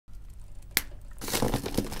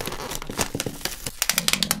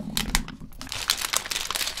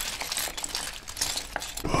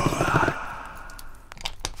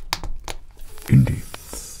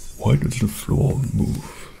the floor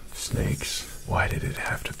move? Snakes. Why did it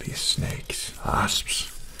have to be snakes?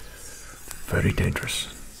 Asps. Very dangerous.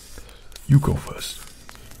 You go first.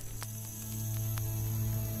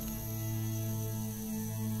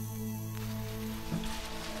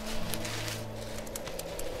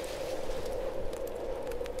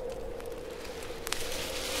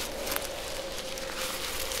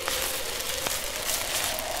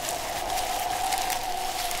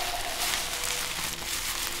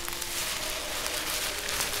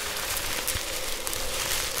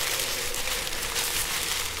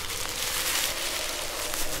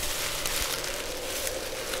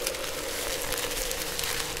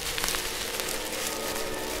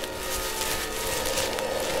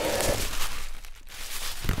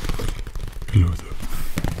 Hello there,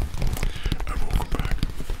 and welcome back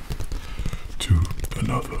to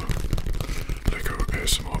another LEGO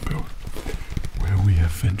ASMR build, where we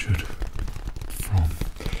have ventured from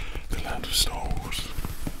the land of Star Wars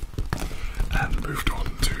and moved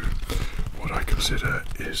on to what I consider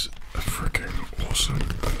is a freaking awesome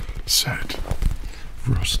set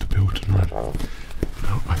for us to build tonight.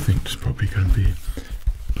 Now, I think it's probably going to be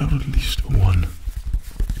about at least a 1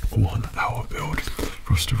 hour build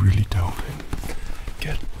for us to really delve in,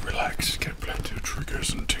 get relaxed, get plenty of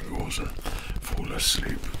triggers and tingles and fall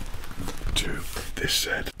asleep to this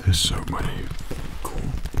set. There's so many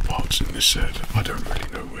cool parts in this set. I don't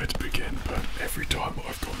really know where to begin, but every time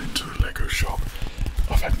I've gone into a Lego shop,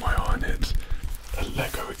 I've had my eye on it. A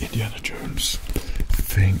Lego Indiana Jones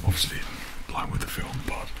thing, obviously in line with the film,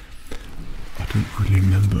 but I don't really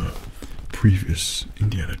remember previous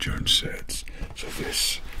Indiana Jones sets. So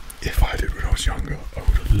this, if I had it when I was younger, I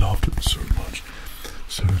would have loved it so much.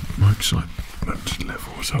 So my excitement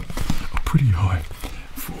levels are pretty high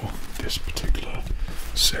for this particular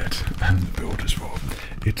set and the build as well.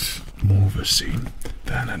 It's more of a scene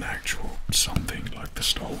than an actual something like the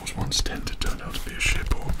Star Wars ones tend to turn out to be a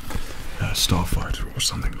ship or a starfighter or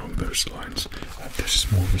something along those lines. This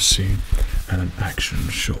is more of a scene and an action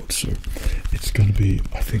shot, so it's going to be,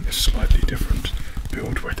 I think, a slightly different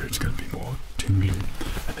build, whether it's going to be more tingly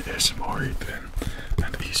and ASMR then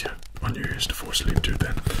and easier on your ears to fall asleep to,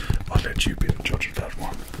 then I'll let you be the judge of that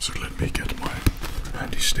one. So let me get my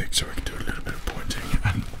handy stick so I can do a little bit of pointing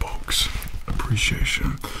and box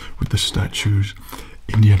appreciation with the statues.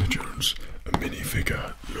 Indiana Jones, a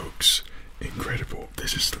minifigure, looks incredible.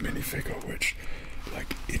 This is the minifigure which,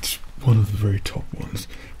 like, it's one of the very top ones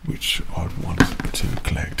which I'd want to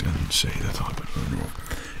collect and say that I'm an owner of.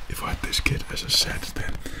 If I had this kit as a set,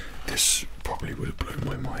 then this probably would have blown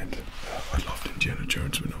my mind. I loved Indiana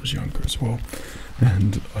Jones when I was younger as well,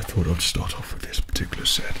 and I thought I'd start off with this particular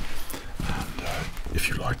set, and if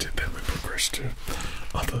you liked it, then we progress to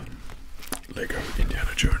other Lego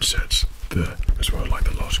Indiana Jones sets there as well, like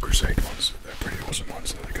the Last Crusade ones. They're pretty awesome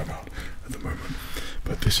ones that they come out at the moment.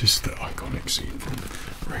 But this is the iconic scene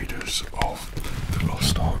from Raiders of the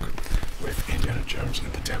Lost Ark, with Indiana Jones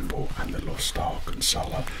in the temple and the Lost Ark and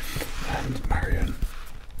Salah and Marion,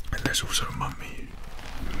 and there's also a mummy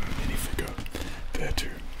minifigure there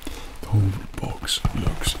too. The whole box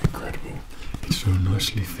looks incredible. It's so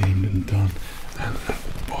nicely themed and done, and at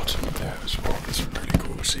the bottom there as well, there's some really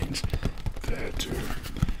cool scenes there too.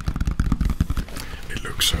 It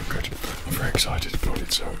looks so good. I'm very excited to build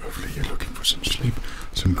it, so hopefully you're looking for some sleep,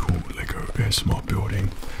 some cool Lego ASMR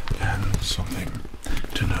building, and something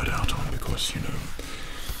to nerd out on, because, you know,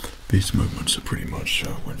 these moments are pretty much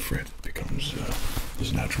when Fred becomes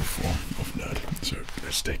his natural form of nerd. So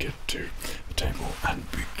let's take it to the table and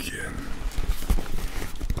begin.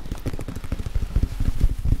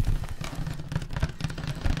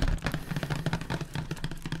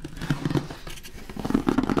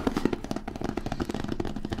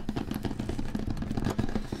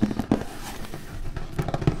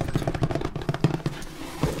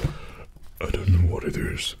 I don't know what it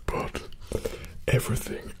is, but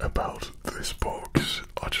everything about this box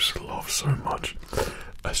I just love so much.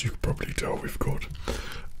 As you can probably tell, we've got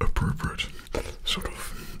appropriate sort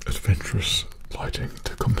of adventurous lighting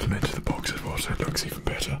to complement the box as well, so it looks even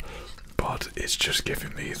better. But it's just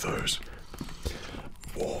giving me those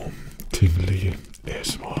warm, tingly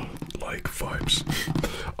ASMR-like vibes.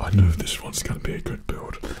 I know this one's going to be a good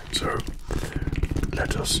build, so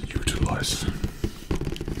let us utilize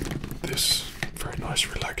this very nice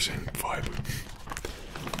relaxing vibe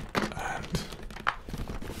and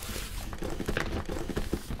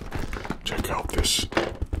check out this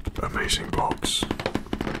amazing box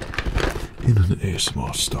in an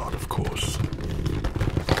ASMR style, of course,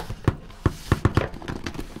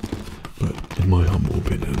 but in my humble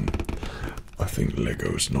opinion, I think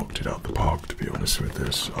Lego's knocked it out the park, to be honest with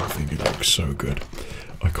this. I think it looks so good.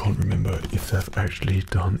 I can't remember if they've actually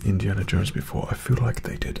done Indiana Jones before. I feel like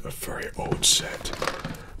they did a very old set,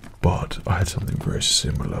 but I had something very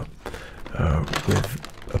similar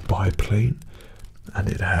with a biplane, and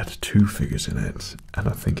it had 2 figures in it, and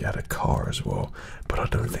I think it had a car as well, but I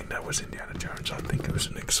don't think that was Indiana Jones. I think it was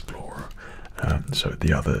an explorer. So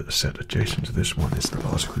the other set adjacent to this one is the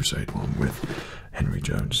Last Crusade one with Henry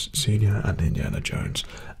Jones Sr. and Indiana Jones,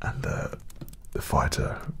 and the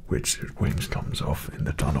fighter which wings comes off in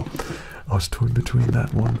the tunnel. I was torn between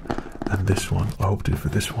that one and this one. I opted for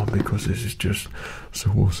this one because this is just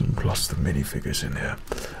so awesome, plus the minifigures in here.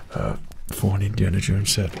 For an Indiana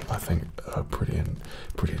Jones set, I think pretty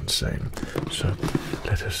insane. So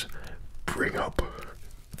let us bring up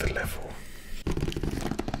the level.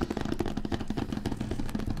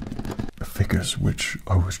 The figures which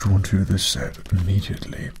I was drawn to this set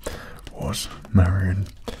immediately was Marion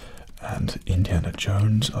and Indiana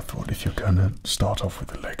Jones. I thought if you're gonna start off with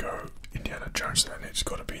the Lego Indiana Jones, then it's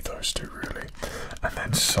got to be those 2 really. And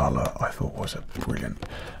then Sulla I thought was a brilliant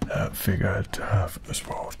figure to have as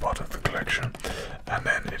well as part of the collection. And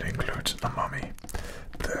then it includes a mummy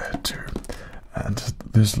there too. And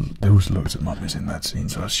there was loads of mummies in that scene,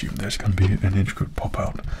 so I assume there's going to be an intricate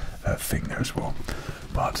pop-out thing there as well.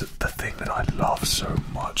 But the thing that I love so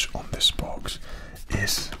much on this box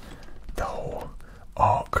is the whole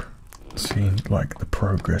arc scene, like the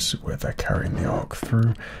progress where they're carrying the arc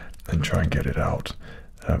through and try and get it out.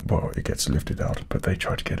 Well, it gets lifted out, but they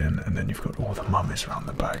try to get in, and then you've got all the mummies around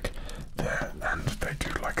the back there, and they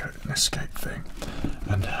do like an escape thing,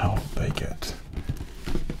 and how they get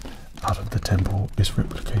out of the temple is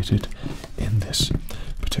replicated in this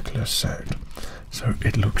particular set. So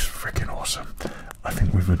it looks freaking awesome. I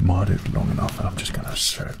think we've admired it long enough, and I'm just going to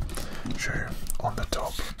show you on the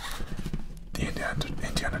top the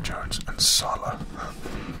Indiana Jones and Sulla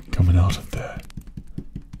coming out of there.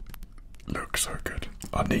 Looks so good.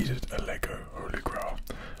 I needed a Lego Holy Grail,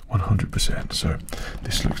 100%. So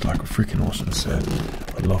this looks like a freaking awesome set.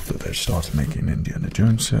 I love that they've started making Indiana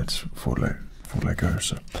Jones sets for Lego,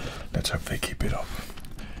 so let's hope they keep it up.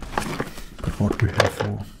 But what we're here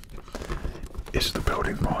for is the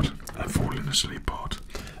building part, and falling asleep part,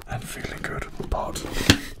 and feeling good part.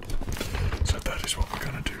 So that is what we're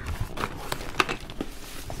going to do.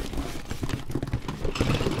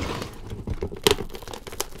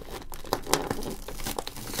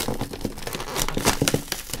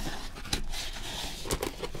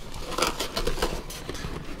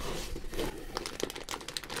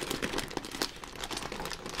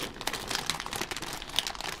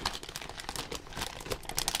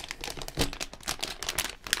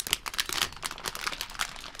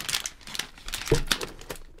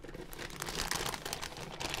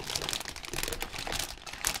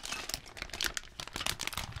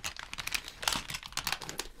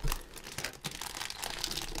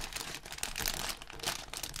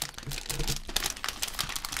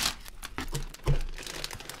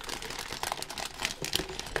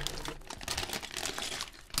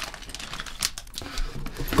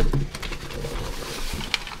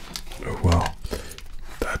 Wow,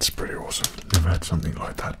 that's pretty awesome. Never had something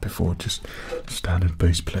like that before, just standard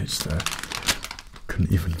base plates there.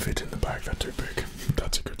 Couldn't even fit in the bag, they're too big.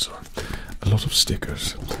 That's a good sign. A lot of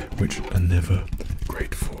stickers, which are never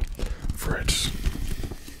great for Fred's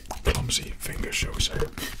clumsy fingers, shall we say.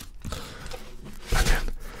 And then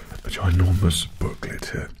a ginormous booklet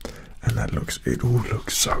here, and it all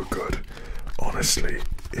looks so good. Honestly,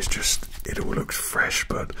 it all looks fresh,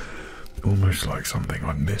 but almost like something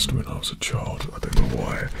I missed when I was a child. I don't know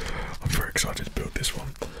why. I'm very excited to build this one.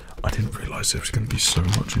 I didn't realise there was going to be so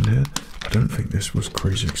much in here. I don't think this was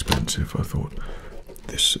crazy expensive. I thought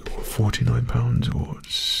this £49 or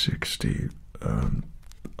 60.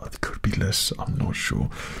 It could be less, I'm not sure.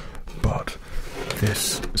 But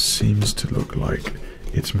this seems to look like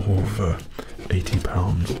it's more of a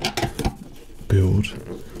 £80 build.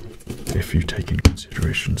 If you take in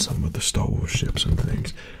consideration some of the Star Wars ships and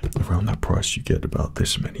things, around that price you get about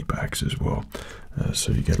this many bags as well.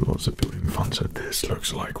 So you get lots of building fun. So this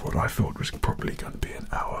looks like what I thought was probably going to be an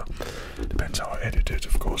hour. Depends how I edit it,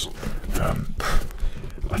 of course.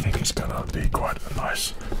 I think it's going to be quite a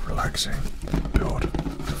nice, relaxing build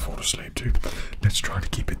to fall asleep to. Let's try to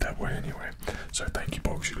keep it that way anyway. So thank you,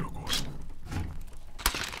 box. You look awesome.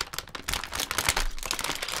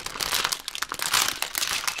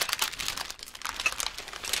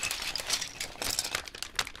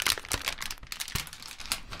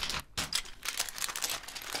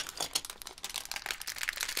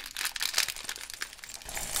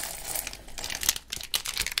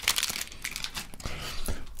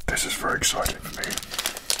 very exciting for me.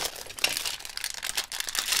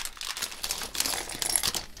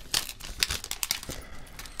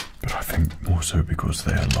 But I think more so because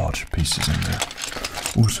there are large pieces in there.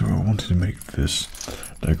 Also, I wanted to make this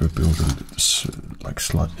Lego build like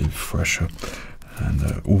slightly fresher,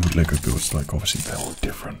 and all Lego builds, like obviously they're all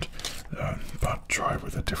different, but try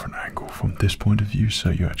with a different angle from this point of view, so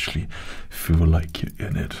you actually feel like you're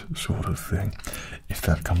in it, sort of thing. If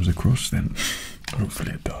that comes across, then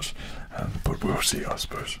hopefully it does, but we'll see, I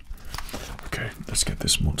suppose. Okay, let's get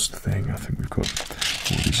this monster thing. I think we've got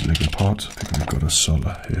all these Lego parts. I think we've got a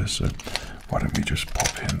Solar here, so why don't we just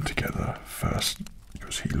pop him together first,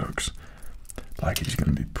 because he looks like he's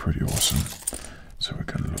going to be pretty awesome. So we're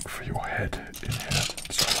going to look for your head in here.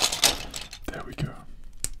 So there we go.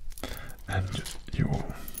 And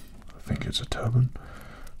your, I think it's a turban.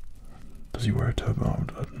 Does he wear a turban?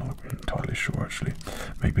 I'm not entirely sure actually.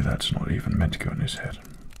 Maybe that's not even meant to go on his head,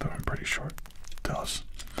 though I'm pretty sure it does.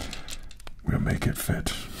 We'll make it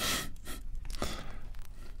fit.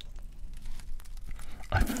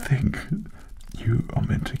 I think you are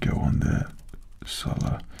meant to go on there,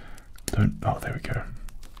 Solar. Don't. Oh, there we go.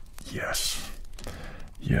 Yes.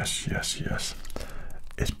 Yes, yes, yes.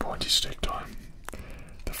 It's pointy stick time.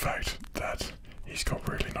 The fact that he's got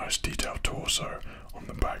really nice detailed torso on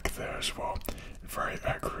the back there as well. Very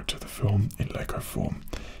accurate to the film in Lego form.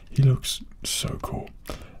 He looks so cool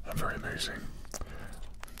and very amazing.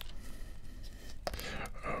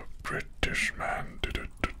 A British man.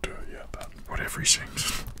 Yeah, that. Whatever he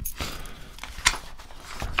sings.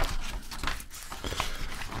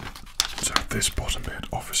 So this bottom bit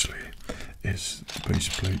obviously is the base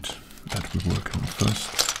plate that we're working on first.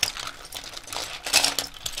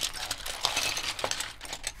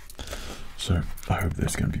 So I hope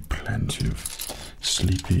there's going to be plenty of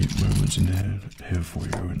sleepy moments in here for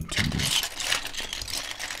you, and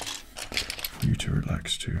for you to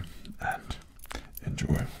relax to and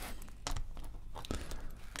enjoy.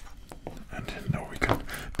 And now we can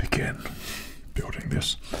begin building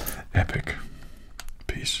this epic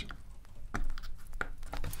piece.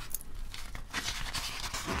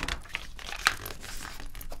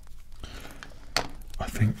 I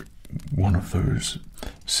think one of those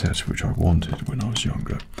sets which I wanted when I was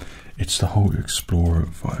younger, it's the whole Explorer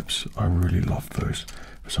vibes. I really love those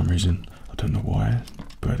for some reason. I don't know why,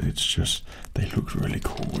 but it's just they looked really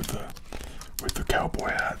cool with the cowboy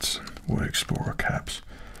hats or Explorer caps,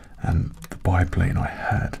 and the biplane I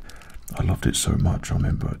had. I loved it so much. I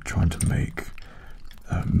remember trying to make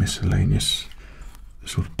a miscellaneous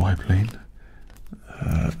sort of biplane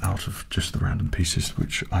out of just the random pieces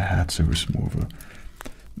which I had, so it was more of a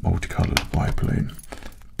multicolored biplane.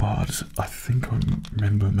 But I think I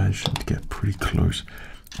remember managing to get pretty close,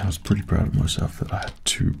 and I was pretty proud of myself that I had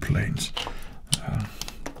two planes.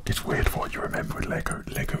 It's weird what you remember with Lego.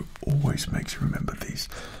 Lego always makes you remember these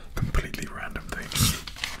completely random things.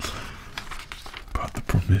 But the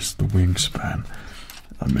problem is the wingspan.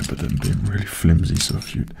 I remember them being really flimsy, so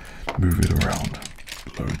if you move it around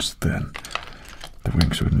loads, then the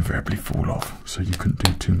wings would invariably fall off, so you couldn't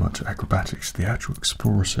do too much acrobatics. The actual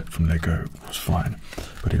Explorer set from Lego was fine,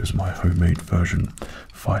 but it was my homemade version,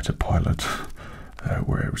 fighter pilot,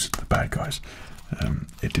 where it was the bad guys.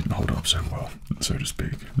 It didn't hold up so well, so to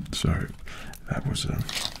speak. So that was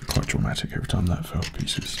quite traumatic every time that fell to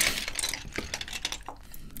pieces.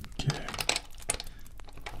 Okay.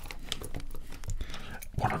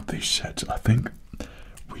 One of these sets, I think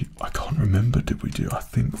I can't remember, did we do? I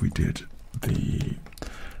think we did the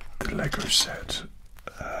Lego set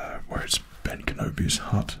where it's Ben Kenobi's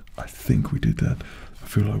hut. I think we did that. I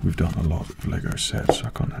feel like we've done a lot of Lego sets. I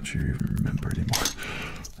can't actually even remember anymore.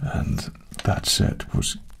 And that set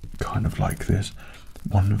was kind of like this.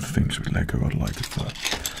 One of the things with Lego I like is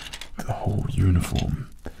the whole uniform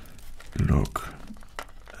look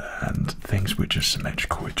and things which are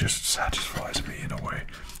symmetrical. It just satisfies me in a way,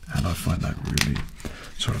 and I find that really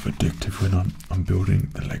sort of addictive when I'm building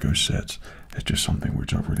the Lego sets. It's just something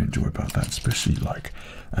which I really enjoy about that, especially like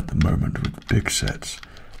at the moment with big sets,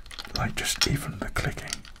 like just even the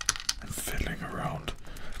clicking and fiddling around.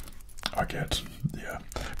 I get, yeah,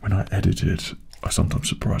 when I edit it, I sometimes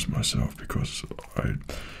surprise myself because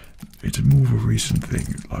it's more of a recent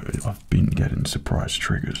thing. Like I've been getting surprise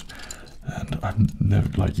triggers, and I've never,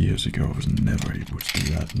 like years ago, I was never able to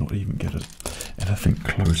do that, not even get anything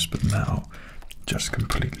close. But now, just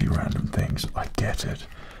completely random things, I get it,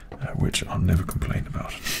 which I'll never complain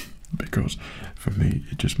about because for me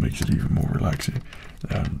it just makes it even more relaxing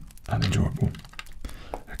and enjoyable.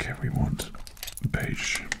 Okay, we want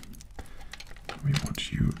beige. We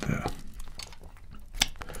want you there.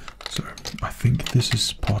 So I think this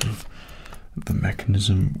is part of the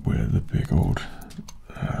mechanism where the big old,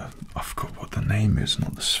 I forgot what the name is,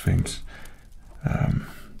 not the Sphinx,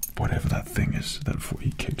 whatever that thing is, that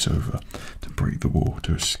he kicks over to break the wall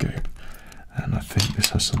to escape. And I think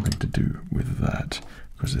this has something to do with that,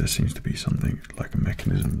 because there seems to be something like a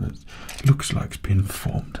mechanism that looks like it's been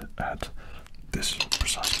formed at this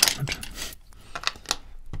precise moment.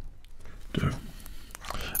 So,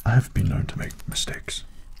 I have been known to make mistakes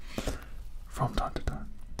from time to time.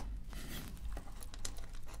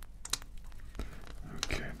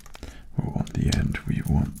 Okay, well, on the end we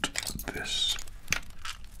want this.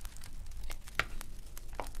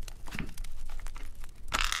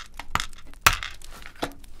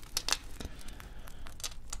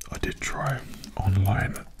 I did try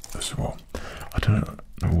online as well. I don't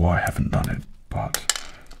know why I haven't done it, but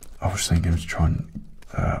I was thinking of trying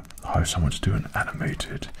hire someone to do an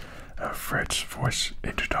animated FredsVoice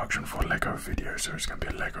introduction for Lego video. So it's going to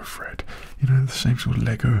be a Lego Fred, you know, the same sort of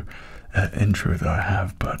Lego intro that I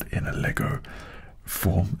have, but in a Lego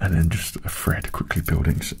form, and then just a Fred quickly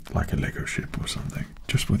building like a Lego ship or something,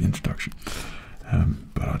 just for the introduction.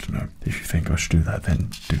 But I don't know, if you think I should do that, then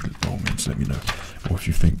do it by all means, let me know. Or if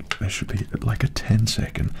you think there should be like a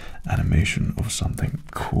 10-second animation of something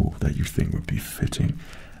cool that you think would be fitting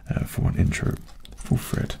for an intro for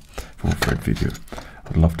a Fred video,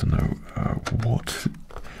 I'd love to know what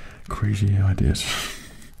crazy ideas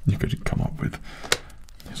you could come up with,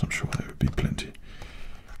 because I'm sure there would be plenty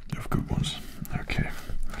of good ones. Okay,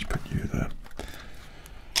 let's put you there.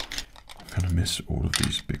 I'm gonna miss all of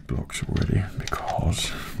these big blocks already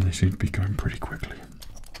because they seem to be going pretty quickly.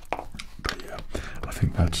 But yeah, I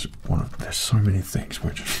think that's there's so many things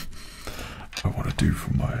which I want to do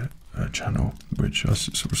for my channel, which I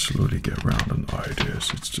sort of slowly get around on ideas.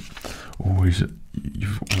 It's just always,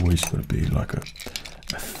 you've always got to be like a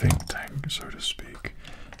think tank, so to speak.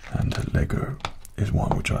 And Lego is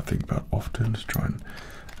one which I think about often to try and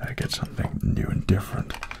get something new and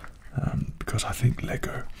different, because I think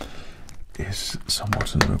Lego is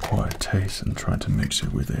somewhat an acquired taste, and trying to mix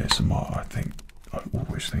it with ASMR, I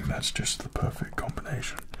always think that's just the perfect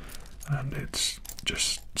combination, and it's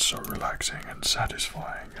just so relaxing and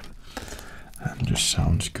satisfying, and just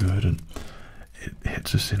sounds good, and it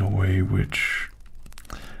hits us in a way which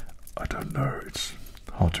I don't know. It's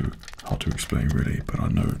hard to explain really, but I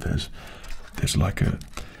know there's like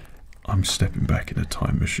I'm stepping back in a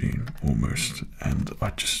time machine almost, and I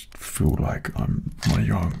just feel like I'm my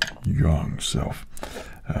young self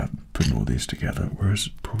putting all these together, whereas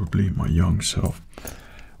probably my young self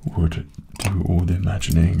would do all the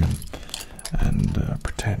imagining and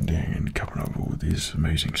pretending and coming up with all these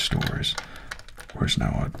amazing stories, whereas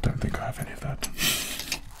now I don't think I have any of that.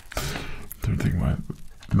 I don't think my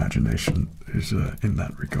imagination is in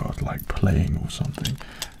that regard like playing or something.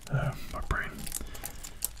 My brain,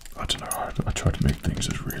 I don't know, I try to make things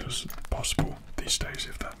as real as possible these days,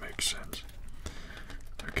 if that makes sense.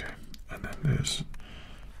 Okay, and then there's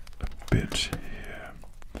a bit here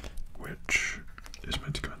which is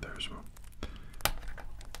meant to go in there as well.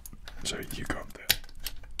 So you got there.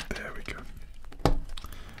 There we go.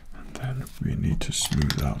 And then we need to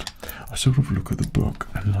smooth out. I sort of look at the book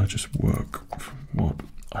and I just work from what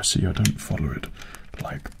I see. I don't follow it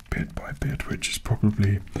like bit by bit, which is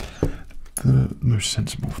probably the most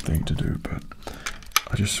sensible thing to do, but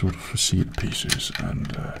I just sort of see the pieces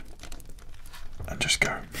and just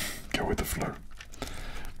go with the flow.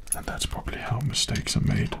 And that's probably how mistakes are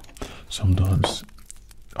made. Sometimes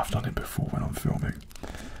I've done it before when I'm filming,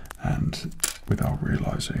 and without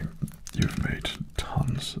realizing you've made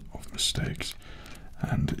tons of mistakes.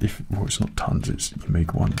 And well, it's not tons, it's you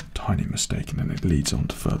make one tiny mistake and then it leads on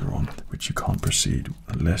to further on, which you can't proceed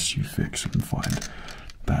unless you fix and find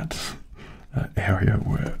that area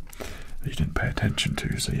where you didn't pay attention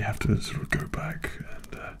to. So you have to sort of go back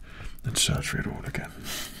and search for it all again.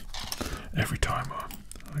 Every time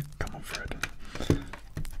I come on, Fred.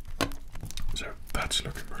 So that's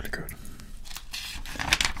looking really good.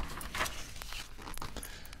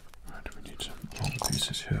 Right, we need some long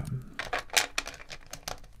pieces here.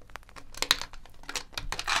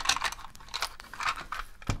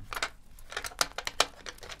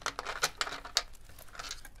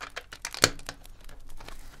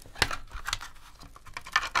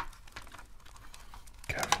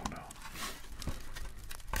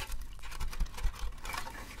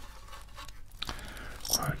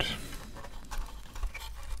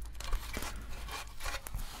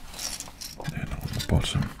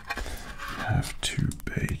 Bottom, you have 2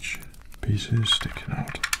 beige pieces sticking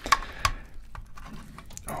out.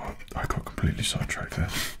 Oh, I got completely sidetracked there.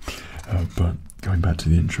 But going back to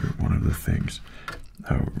the intro, one of the things,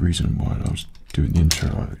 reason why I was doing the intro,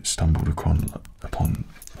 I stumbled upon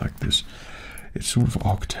like this. It's sort of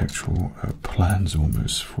architectural plans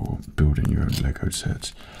almost for building your own Lego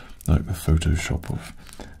sets, like the Photoshop of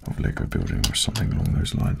Lego building or something along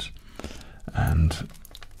those lines. And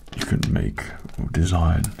you can make or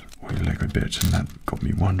design all your Lego bits, and that got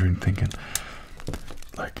me wondering, thinking,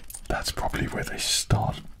 like, that's probably where they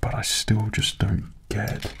start, but I still just don't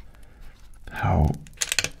get how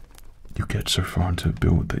you get so far into a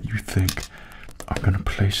build that you think, I'm going to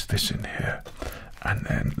place this in here, and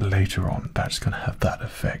then later on that's going to have that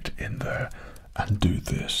effect in there and do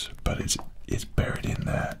this, but it's buried in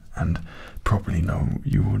there, and probably no,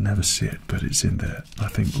 you will never see it, but it's in there. I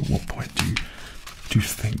think, at what point do you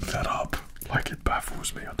think that up? Like, it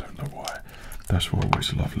baffles me. I don't know why. That's why I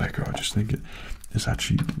always love Lego. I just think it's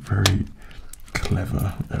actually very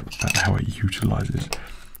clever at how it utilizes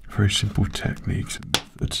very simple techniques and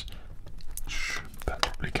methods. That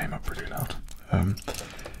probably came up pretty loud.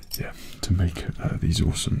 Yeah, to make these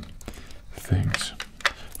awesome things.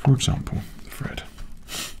 For example, Fred,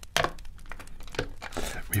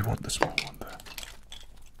 we want the small one there.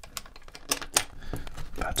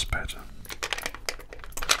 That's better.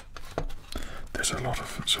 There's a lot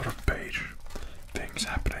of sort of beige things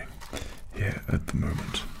happening here at the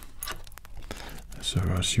moment. So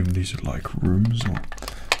I assume these are like rooms or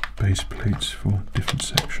base plates for different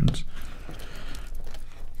sections.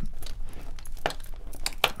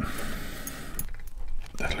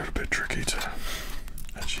 They're a little bit tricky to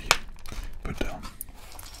actually put down.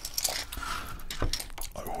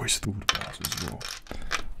 I always thought about as well,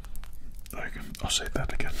 like, I'll say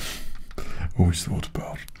that again, always thought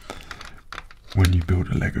about when you build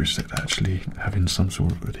a Lego set actually having some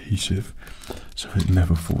sort of adhesive so it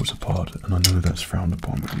never falls apart. And I know that's frowned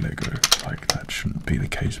upon with Lego, like that shouldn't be the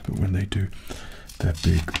case, but when they do their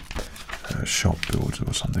big shop builds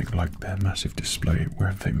or something, like their massive display,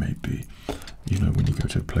 wherever they may be, you know, when you go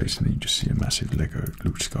to a place and you just see a massive Lego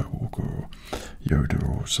Luke Skywalker or Yoda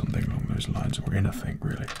or something along those lines, or anything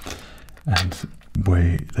really, and the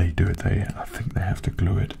way they do it, I think they have to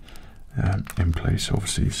glue it in place,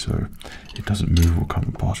 obviously, so it doesn't move or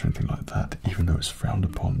come apart or anything like that, even though it's frowned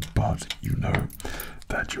upon, but you know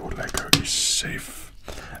that your Lego is safe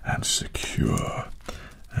and secure.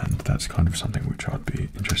 And that's kind of something which I'd be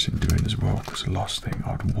interested in doing as well, because the last thing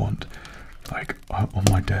I'd want, like, on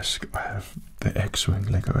my desk I have the X-Wing,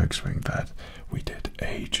 Lego X-Wing that we did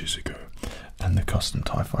ages ago, and the custom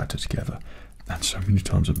TIE Fighter together, and so many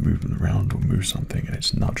times I've moved them around or moved something and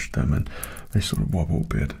it's nudged them and they sort of wobble a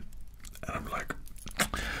bit, and I'm like,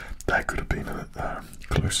 that could have been a lot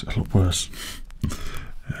worse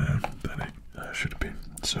than it should have been.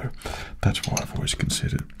 So that's why I've always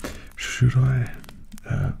considered, should I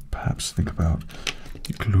perhaps think about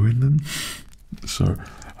gluing them, so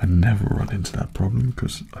I never run into that problem,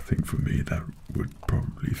 because I think for me that would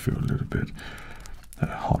probably feel a little bit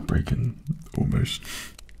heartbreaking almost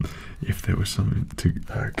if there was something to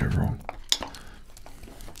go wrong.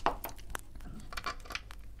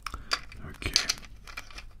 Okay.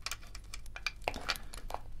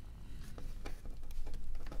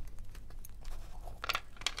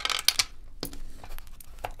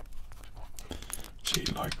 See,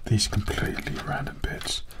 like these completely random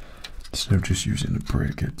bits, instead of just using a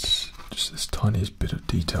brick, it's just this tiniest bit of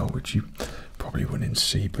detail which you probably wouldn't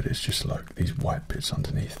see, but it's just like these white bits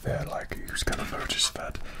underneath there. Like, who's gonna notice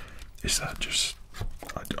that? Is that just,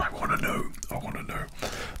 I want to know. I want to know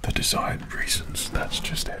the design reasons. That's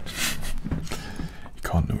just it. You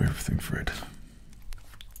can't know everything, Fred.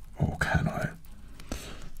 Or can I?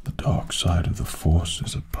 The dark side of the Force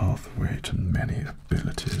is a pathway to many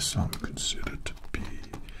abilities some consider to be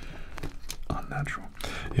unnatural.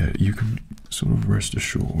 Yeah, you can sort of rest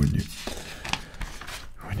assured when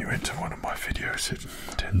you enter one of my videos, it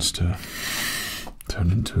tends to turn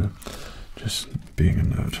into just being a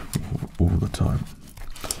nerd all the time.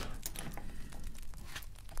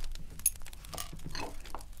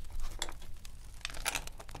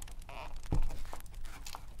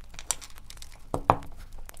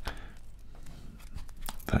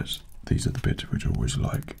 These are the bits which I always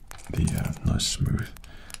like, the nice smooth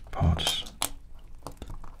parts.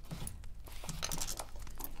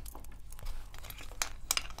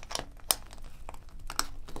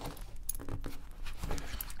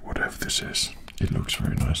 Whatever this is, it looks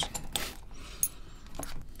very nice.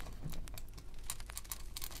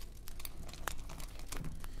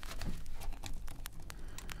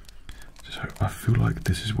 So I feel like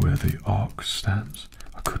this is where the arc stands.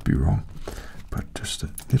 I could be wrong, but just a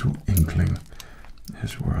little inkling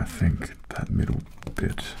is where I think that middle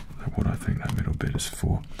bit, what I think that middle bit is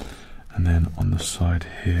for. And then on the side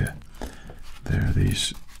here, there are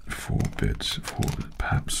these 4 bits for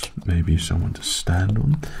perhaps maybe someone to stand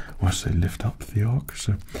on whilst they lift up the ark.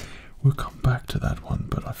 So we'll come back to that one,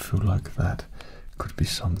 but I feel like that could be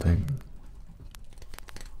something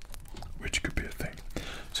which could be a thing.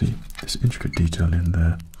 See, this intricate detail in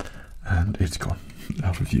there, and it's gone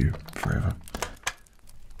out of view forever.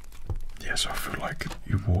 Yes, I feel like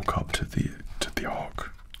you walk up to the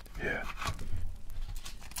ark here.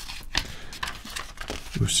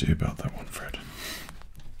 We'll see about that one, Fred.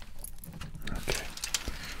 Okay.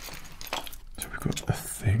 So we've got a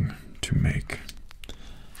thing to make.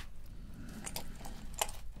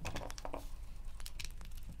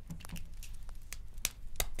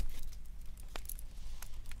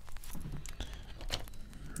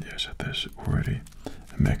 Yeah, so there's already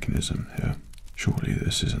a mechanism here. Surely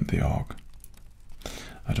this isn't the ark.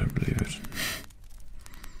 I don't believe it.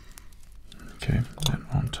 Okay, then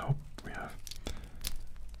on top we have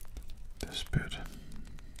this bit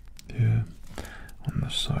here. On the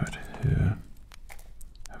side here,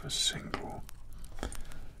 have a single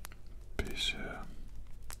piece here.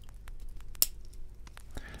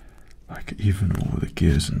 Like even all the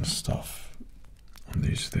gears and stuff on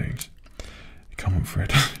these things. Come on,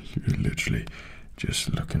 Fred. You're literally just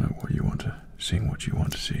looking at what you want to, seeing what you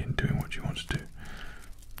want to see and doing what you want to do.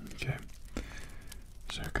 Okay.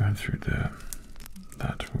 So going through there,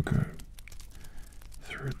 that will go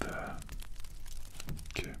through there.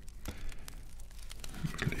 Okay.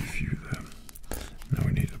 Leave you there. Now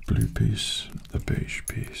we need a blue piece, a beige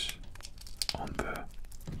piece on there.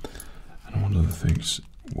 And one of the things,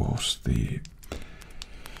 whilst the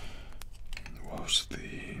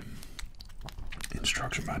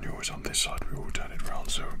instruction manual is on this side, we will turn it around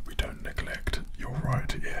so we don't neglect your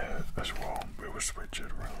right ear as well. We will switch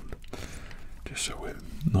it around just so we're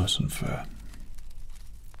nice and fair.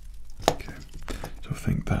 Okay, so I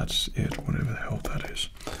think that's it, whatever the hell that is.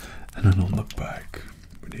 And then on the back,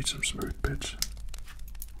 we need some smooth bits.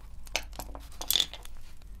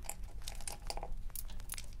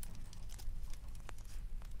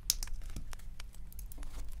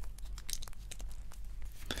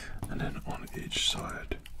 And then on each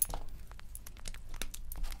side,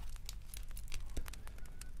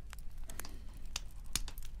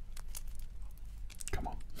 come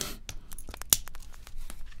on,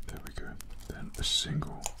 there we go, then a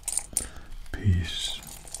single piece.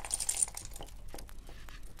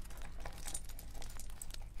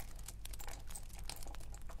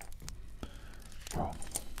 Well,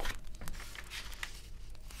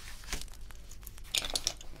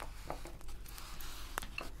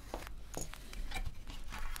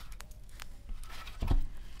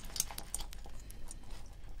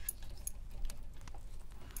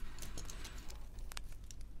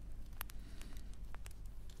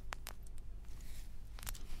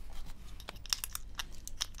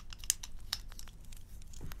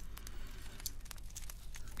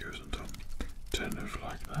 goes on top, turn it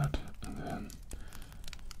like that, and then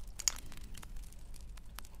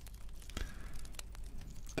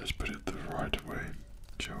let's put it the right way,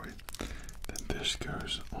 shall we? Then this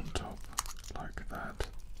goes on top like that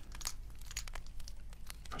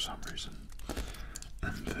for some reason,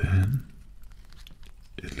 and then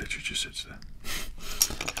it literally just sits there.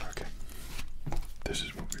 Okay, this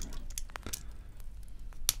is what we want.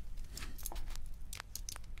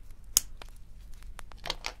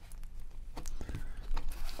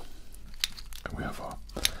 And we have our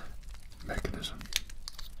mechanism.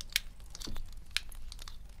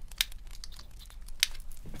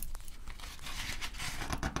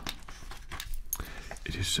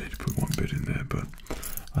 It is safe to put one bit in there, but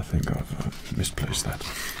I think I've misplaced that.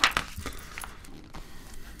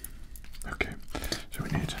 Okay, so we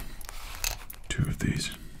need 2 of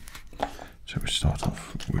these. So we start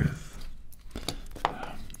off with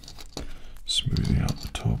smoothing out the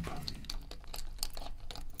top.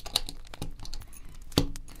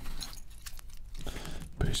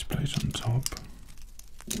 Base plate on top.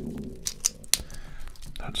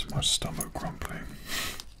 That's my stomach grumbling,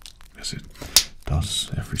 as it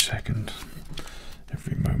does every second,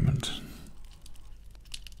 every moment.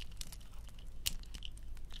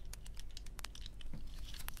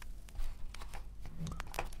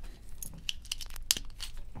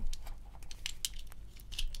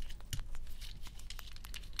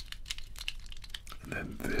 And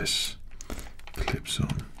then this clips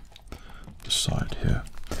on the side here.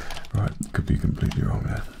 Right, could be completely wrong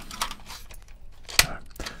there. No.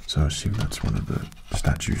 So I assume that's one of the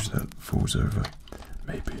statues that falls over.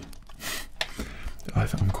 Maybe.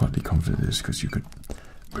 I'm quite confident it is because you could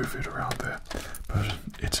move it around there, but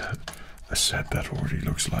it's a set that already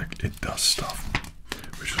looks like it does stuff,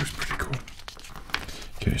 which looks pretty cool.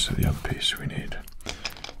 Okay, so the other piece we need,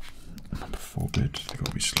 number 4 bit. They got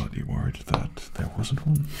to be slightly worried that there wasn't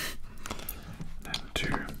one. Then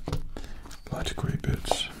 2 lighter grey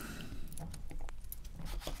bits.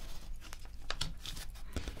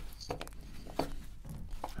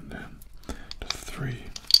 And then the 3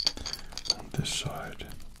 on this side.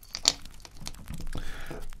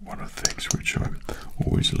 One of the things which I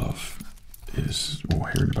always love is, or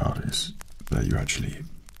hearing about, is that you actually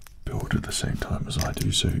build at the same time as I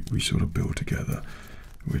do, so we sort of build together,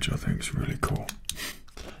 which I think is really cool.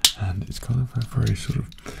 And it's kind of a very sort of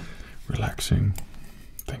relaxing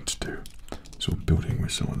thing to do, sort of building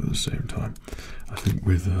with someone at the same time. I think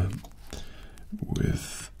with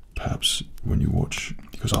perhaps when you watch,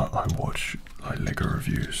 because I watch like Lego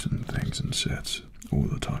reviews and things and sets all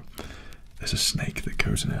the time, there's a snake that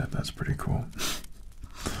goes in there. That's pretty cool.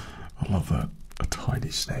 I love that. A tiny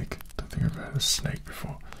snake. Don't think I've had a snake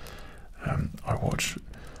before. I watch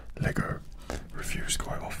Lego reviews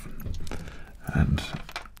quite often, and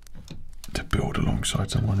to build alongside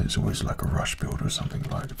someone, it's always like a rush build or something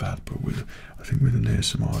like that. But I think with an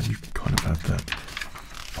ASMR, you kind of have that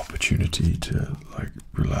opportunity to like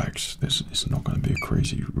relax. It's not going to be a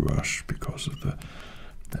crazy rush because of the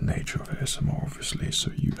nature of ASMR, obviously.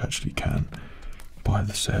 So you actually can buy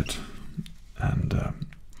the set and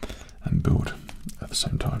build at the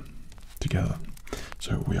same time together.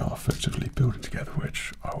 So we are effectively building together,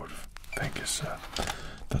 which I would think is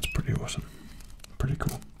that's pretty awesome, pretty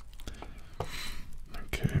cool.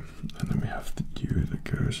 Okay, and then we have the U that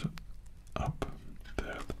goes up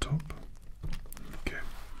there at the top. Okay,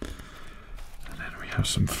 and then we have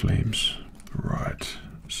some flames, right?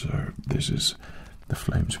 So this is the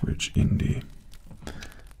flames which Indy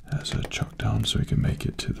has chucked down, so he can make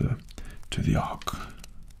it to the arc.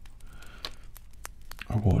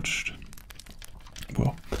 I watched,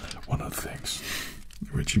 well, one of the things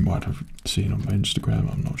which you might have seen on my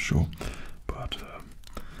Instagram, I'm not sure, but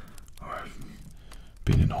I've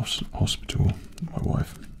been in hospital. My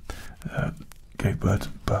wife gave birth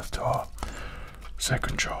to our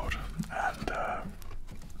second child, and I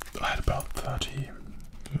had about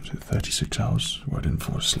 36 hours where I didn't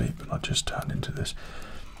fall asleep, and I just turned into this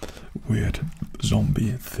weird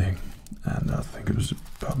zombie thing. And I think it was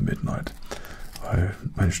about midnight. I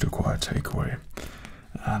managed to acquire a takeaway,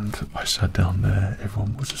 and I sat down there.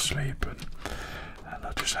 Everyone was asleep, and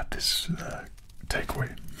I just had this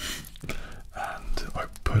takeaway, and I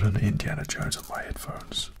put on Indiana Jones on my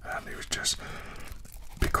headphones, and it was just,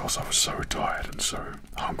 because I was so tired and so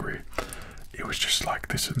hungry, it was just like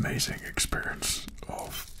this amazing experience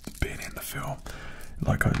of being in the film.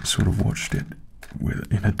 Like I sort of watched it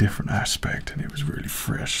in a different aspect, and it was really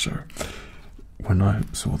fresh. So when I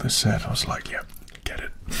saw this set, I was like, yeah, get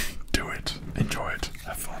it, do it, enjoy it,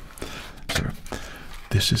 have fun. So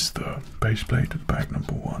this is the base plate of bag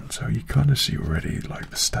number 1. So you kind of see already, like,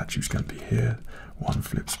 the statue's going to be here. One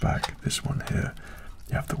flips back, this one here.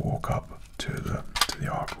 You have to walk up to the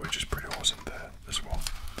arc, which is pretty awesome there as well.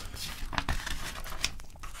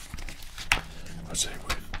 I'd say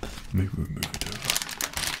maybe we'll move it over.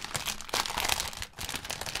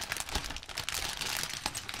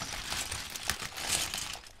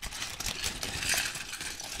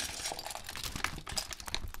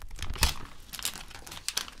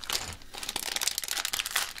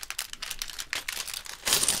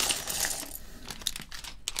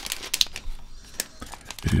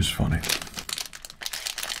 It is funny.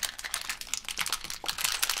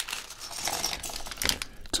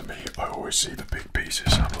 To me, I always see the big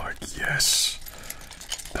pieces. I'm like, yes,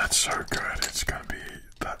 that's so good. It's going to be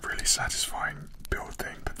that really satisfying build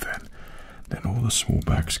thing. But then all the small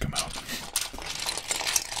bags come out,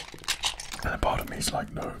 and a part of me is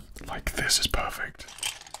like, no, like this is perfect.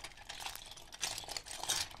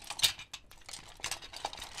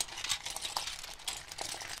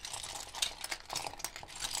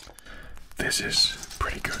 This is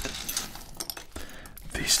pretty good.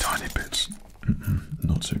 These tiny bits,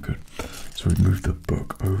 not so good. So we moved the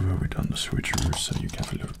book over, we've done the switcheroo, so you can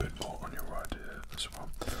have a little bit more on your right here as well.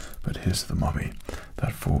 But here's the mummy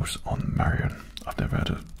that falls on Marion. I've never had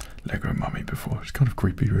a Lego mummy before. It's kind of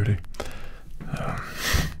creepy, really.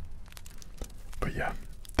 But yeah,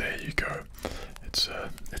 there you go. It's a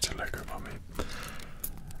Lego mummy.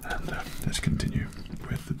 And let's continue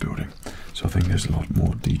with the building. So I think there's a lot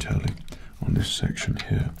more detailing on this section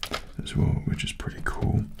here as well, which is pretty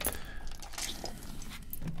cool.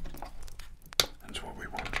 That's what we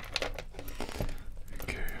want.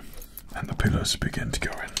 Okay, and the pillars begin to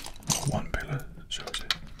go in. One pillar shows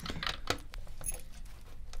it.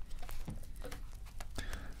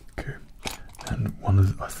 Okay, and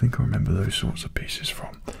I think I remember those sorts of pieces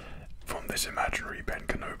from this imaginary Ben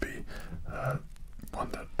Kenobi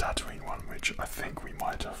one, that Tatooine one, which I think we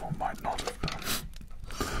might have or might not have done.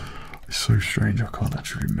 It's so strange, I can't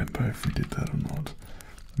actually remember if we did that or not.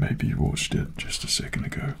 Maybe you watched it just a second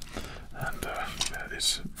ago, and yeah,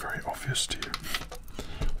 it's very obvious to you.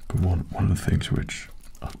 But one of the things which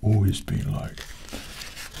I've always been like,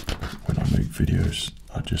 when I make videos,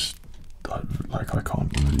 I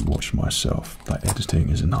can't really watch myself. Like, editing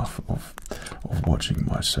is enough of watching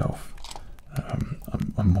myself.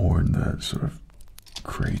 I'm more in the sort of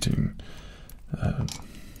creating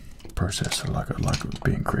process. I like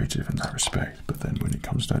being creative in that respect, but then when it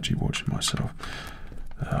comes to actually watching myself,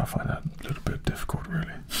 I find that a little bit difficult,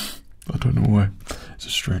 really. I don't know why. It's a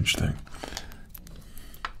strange thing.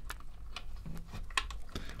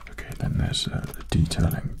 Okay, then there's a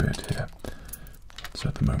detailing bit here. So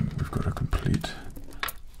at the moment we've got a complete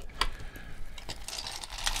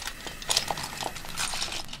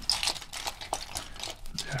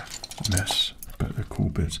mess, but the cool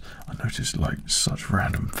bits. I noticed like such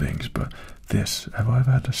random things, but this, have I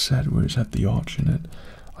ever had a set where it's had the arch in it?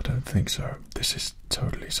 I don't think so. This is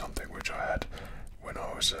totally something which I had when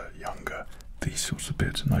I was younger, these sorts of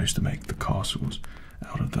bits, and I used to make the castles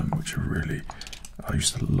out of them, which are really, I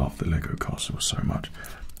used to love the Lego castles so much.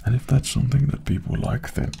 And if that's something that people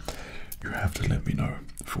like, then you have to let me know.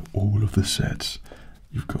 For all of the sets,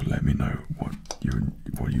 you've got to let me know what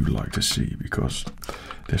you like to see, because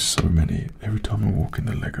there's so many. Every time I walk in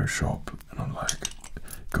the Lego shop and I'm like,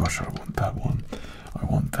 gosh, I want that one, I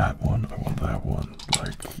want that one, I want that one,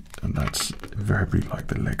 like, and that's invariably like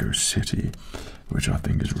the Lego city, which I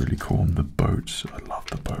think is really cool. And the boats, I love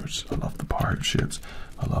the boats, I love the pirate ships,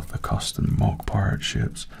 I love the custom mock pirate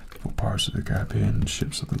ships for Pirates of the Caribbean,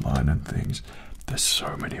 Ships of the Line and things. There's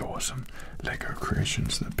so many awesome Lego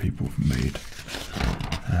creations that people have made,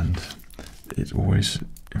 and it's always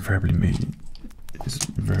invariably me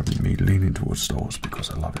leaning towards Star Wars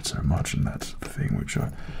because I love it so much, and that's the thing which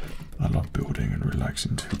I love building and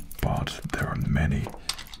relaxing to. But there are many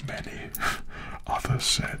other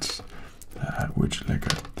sets which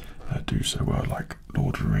Lego do so well, like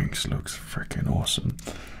Lord of the Rings looks freaking awesome,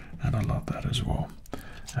 and I love that as well.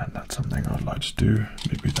 And that's something I'd like to do.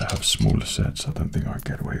 Maybe they have smaller sets. I don't think I'd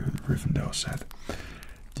get away with the Rivendell set.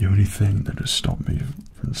 The only thing that has stopped me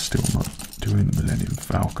from still not doing the Millennium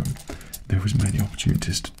Falcon, there was many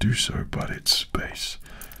opportunities to do so, but it's space.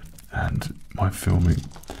 And my filming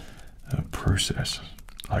process,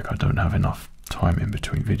 like, I don't have enough time in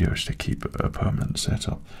between videos to keep a permanent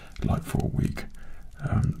setup, like for a week.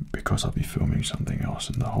 Because I'll be filming something else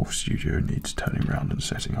and the whole studio needs turning around and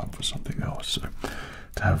setting up for something else. So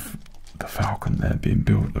to have the Falcon there being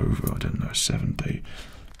built over, I don't know, a 7-day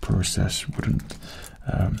process wouldn't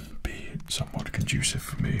be somewhat conducive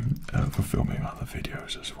for me for filming other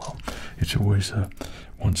videos as well. It's always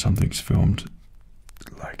once something's filmed,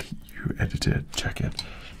 like, you edit it, check it,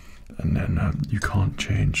 and then you can't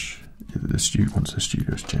change the studio. Once the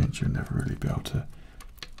studio's changed, you'll never really be able to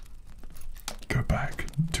go back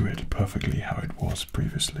to it perfectly how it was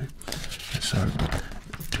previously. So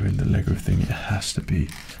doing the Lego thing, it has to be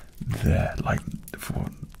there, like, for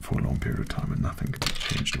a long period of time, and nothing can be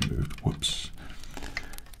changed or moved. Whoops.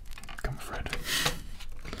 Come, Fred.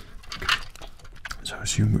 Okay. So I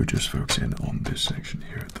assume we're just focusing on this section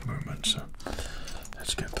here at the moment, so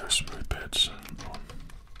let's get those smooth bits on.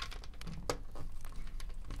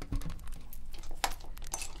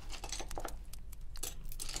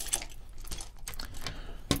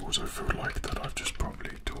 Also feel like that I've just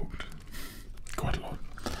probably talked quite a lot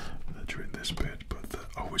during this bit, but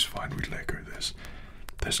I always find with Lego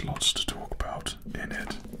there's lots to talk about in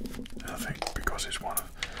it. And I think because it's one of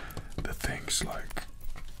the things, like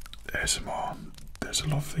ASMR, there's a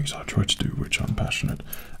lot of things I try to do which I'm passionate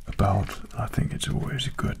about. I think it's always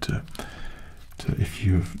good to if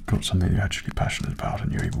you've got something you're actually passionate about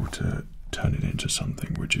and you're able to turn it into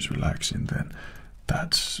something which is relaxing, then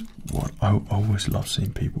that's what I always love,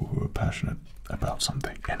 seeing people who are passionate about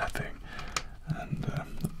something, anything. And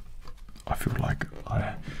I feel like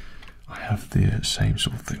I have the same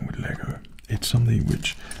sort of thing with Lego. It's something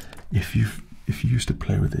which, if you used to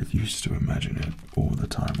play with it, if you used to imagine it all the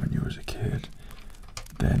time when you was a kid,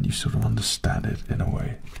 then you sort of understand it in a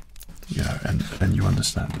way, you know, and you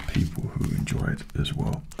understand the people who enjoy it as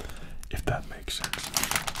well, if that makes sense.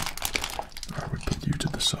 I would put you to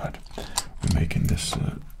the side. We're making this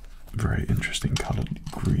very interesting coloured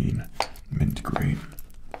green, mint green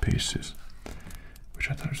pieces, which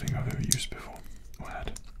I don't think I've ever used before or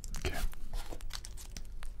had. Okay.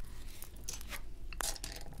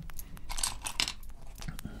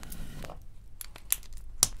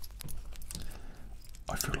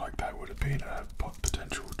 I feel like that would have been a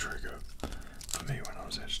potential trigger for me when I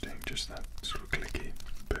was editing, just that sort of clicky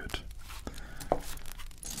bit.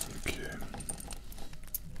 Okay.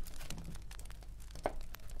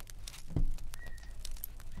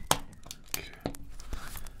 Okay.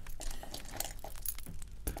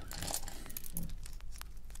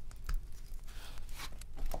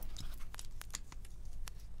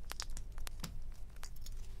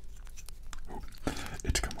 Oh,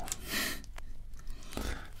 it's come off.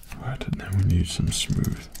 Right, and then we need some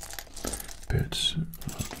smooth bits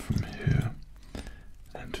from here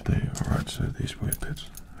and today. Alright, so these weird bits.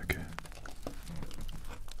 Okay.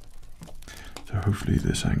 So hopefully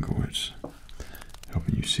this angle is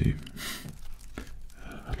helping you see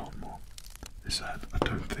a lot more. Is that? I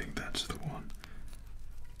don't think that's the one.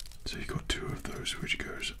 So you've got two of those which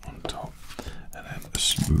goes on top and then a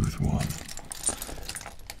smooth one.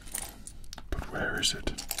 But where is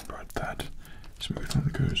it? Right, that smooth one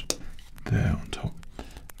goes there on top.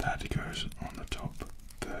 That goes on the top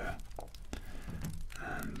there.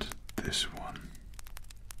 And this one.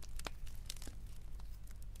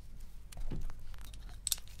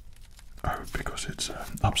 Oh, because it's an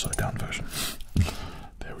upside down version.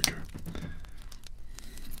 There we go.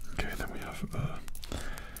 Okay, then we have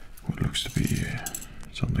what looks to be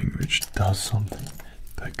something which does something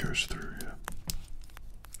that goes through here.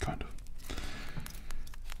 Kind of.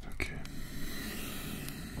 Okay.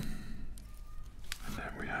 And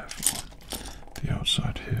then we have on the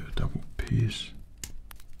outside here a double piece.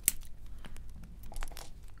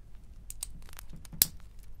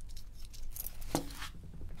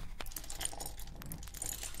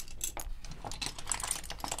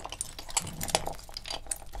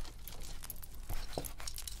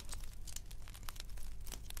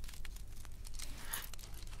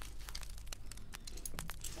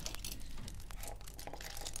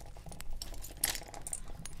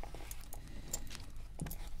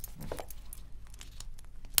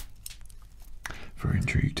 Very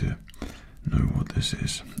intrigued to know what this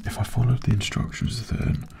is. If I followed the instructions,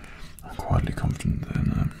 then I'm quietly confident.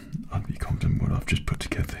 Then I'd be confident what I've just put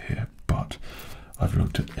together here. But I've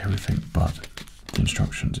looked at everything but the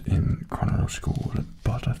instructions in chronological order.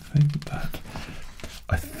 But I think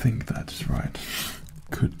that's right.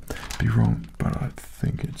 Could be wrong, but I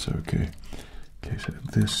think it's okay. Okay, so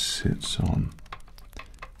this sits on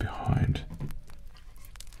behind.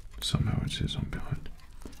 Somehow it sits on behind.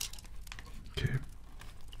 Okay.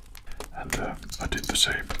 And I did the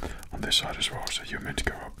same on this side as well, so you're meant to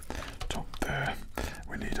go up top there.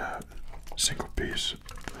 We need a single piece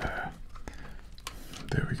there.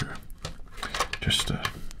 There we go. Just a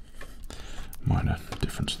minor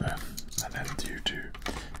difference there. And then you do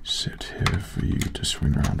sit here for you to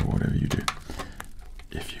swing around or whatever you do.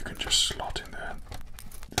 If you can just slot in there.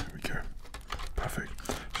 There we go. Perfect.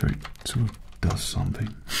 So it sort of does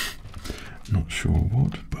something. Not sure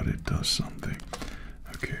what, but it does something.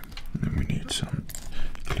 Okay, and then we need some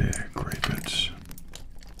clear grey bits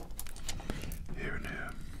here and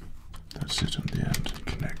here that sit on the end,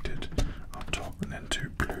 connected up top, and then two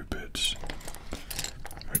blue bits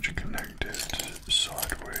which are connected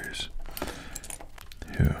sideways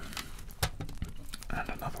here, and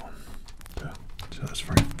another one there. So that's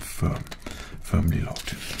very firmly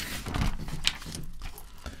locked in.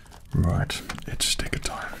 Right, it's sticker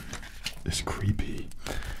time. This creepy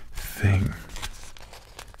thing.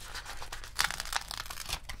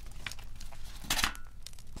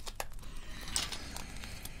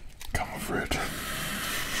 Come on, Fred.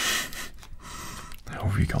 How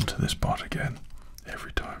have we come to this part again?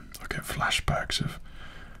 Every time I get flashbacks of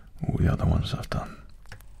all the other ones I've done.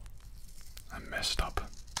 I messed up.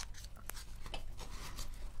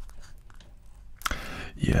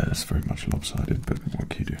 Yeah, it's very much lopsided, but what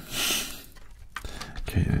can you do?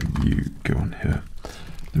 Okay, and you go on here.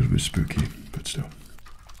 A little bit spooky, but still.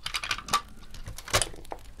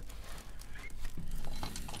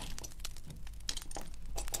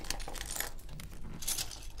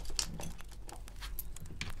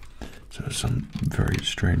 So there's some very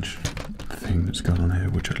strange thing that's going on here,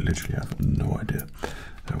 which I literally have no idea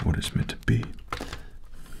what it's meant to be. So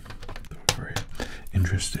I'm very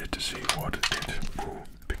interested to see what it will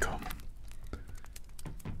become.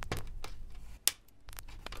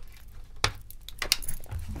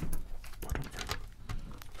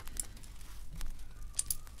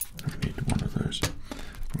 We need one of those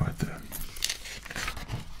right there.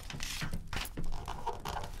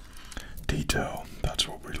 Detail, that's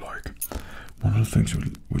what we like. One of things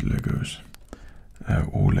with Legos,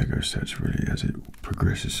 all Lego sets really, as it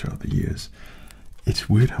progresses throughout the years, it's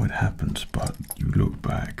weird how it happens, but you look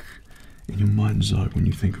back, in your mind's eye, when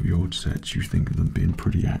you think of your old sets, you think of them being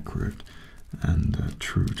pretty accurate and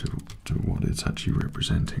true to what it's actually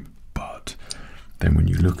representing. But then when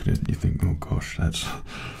you look at it, you think, oh gosh, that's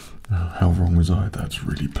how wrong was I? That's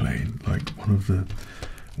really plain. Like, one of the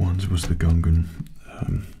ones was the Gungan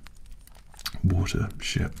water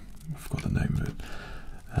ship. I forgot the name of it.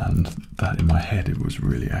 And that, in my head, it was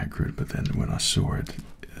really accurate. But then when I saw it,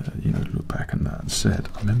 look back on that set,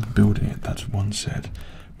 I remember building it. That's one set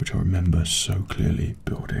which I remember so clearly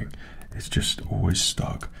building. It's just always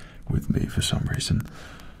stuck with me for some reason.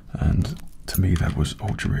 And to me, that was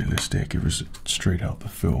ultra realistic. It was straight out the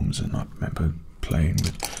films, and I remember playing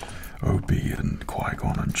with Obi and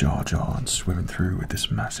Qui-Gon and Jar Jar and swimming through with this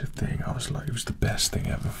massive thing. I was like, it was the best thing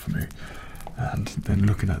ever for me. And then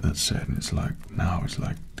looking at that set, and it's like, now it's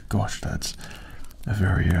like, gosh, that's a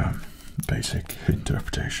very basic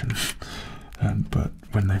interpretation. But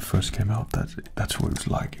when they first came out, that's what it was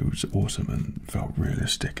like. It was awesome and felt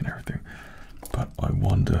realistic and everything. But I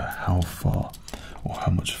wonder how far, or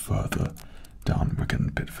how much further down, we're getting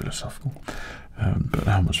a bit philosophical, but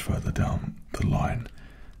how much further down the line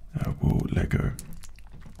will Lego,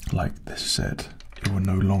 like this set, it will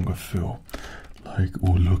no longer feel like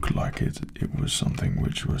or look like it was something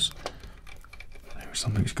which was,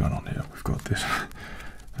 something's going on here. We've got this,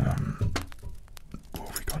 what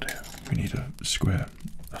have we got here? We need a square,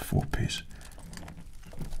 a 4-piece.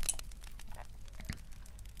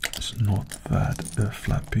 It's not that, the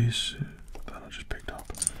flat piece that I just picked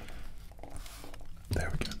up.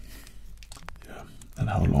 There we go. Yeah, and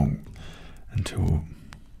how long until...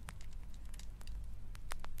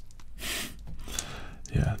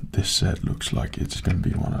 Yeah, this set looks like it's going to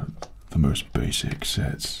be one of the most basic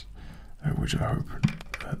sets, which I hope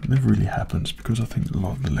never really happens, because I think a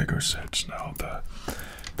lot of the Lego sets now,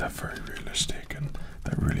 they're very realistic and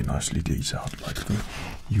they're really nicely detailed, like the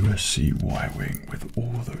USC Y-Wing with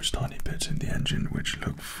all those tiny bits in the engine which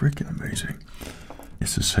look freaking amazing.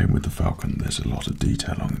 It's the same with the Falcon. There's a lot of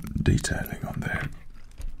detailing on there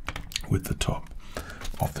with the top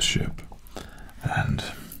of the ship, and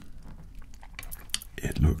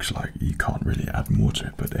it looks like you can't really add more to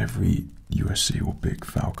it, but every USC or big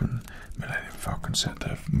Falcon, Millennium Falcon set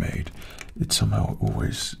they've made, it somehow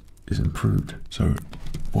always is improved. So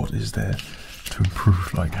what is there to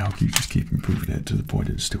improve? Like, how can you just keep improving it to the point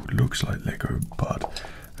it still looks like Lego, but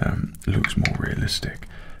looks more realistic?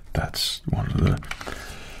 That's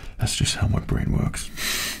that's just how my brain works.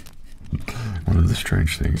 One of the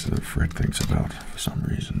strange things that Fred thinks about for some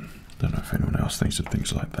reason. Don't know if anyone else thinks of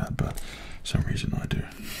things like that, but for some reason I do.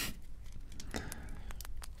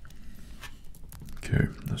 Okay,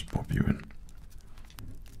 let's pop you in.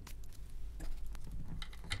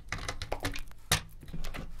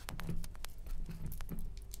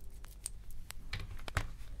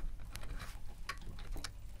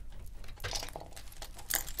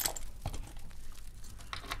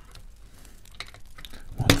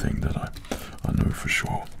 One thing that I know for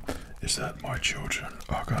sure is that my children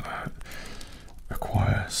are gonna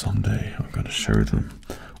acquire someday. I'm gonna show them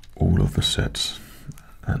all of the sets,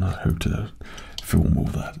 and I hope to film all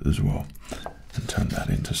that as well and turn that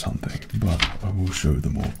into something. But I will show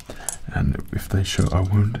them all, and if they show, I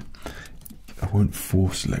won't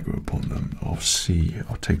force Lego upon them. I'll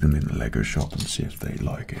take them in the Lego shop and see if they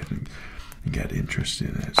like it and get interested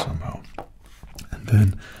in it somehow. And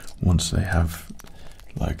then once they have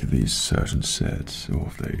like these certain sets, or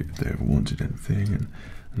if they wanted anything, and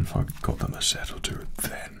if I got them a set or two,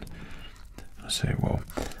 then I say, well,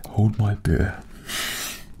 hold my beer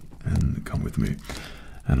and come with me,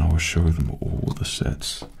 and I will show them all the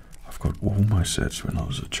sets. I've got all my sets when I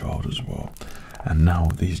was a child as well, and now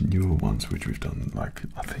these newer ones which we've done, like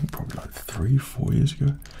I think probably like 3-4 years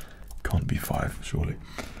ago, can't be 5 surely,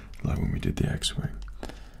 like when we did the X-Wing.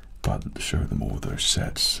 But show them all those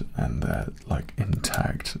sets, and they're like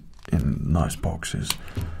intact in nice boxes.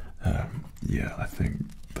 Yeah, I think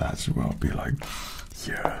that's where I'll be like,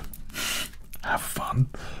 yeah, have fun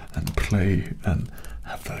and play and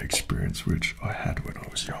have that experience which I had when I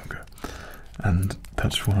was younger. And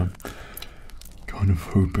that's what I'm kind of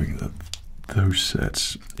hoping, that those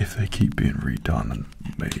sets, if they keep being redone and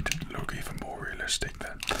made look even more realistic,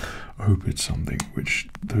 then I hope it's something which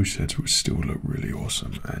those sets would still look really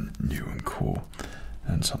awesome and new and cool,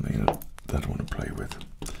 and something that I want to play with.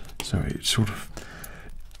 So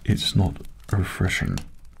it's not a refreshing,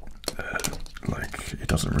 like it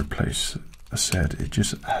doesn't replace a set, it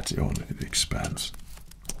just adds it on, it expands.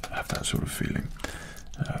 I have that sort of feeling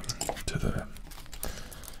to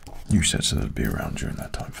new sets that'll be around during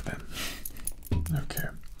that time for them. Okay.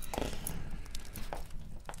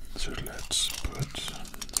 So let's put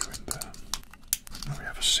you in there. Now we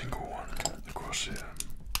have a single one across here.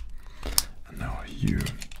 And now you,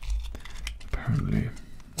 apparently,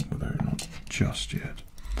 although not just yet,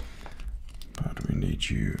 but we need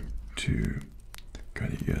you to go.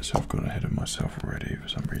 Yes, I've got ahead of myself already for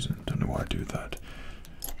some reason. Don't know why I do that,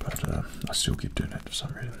 but I still keep doing it for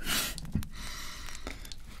some reason.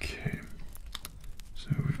 Okay, so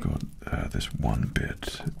we've got this one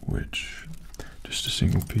bit, which just a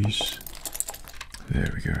single piece.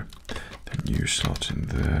 There we go. Then you slot in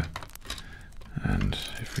there, and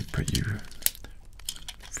if we put you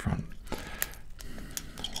front,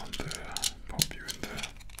 one there, pop you in there,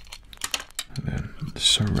 and then it's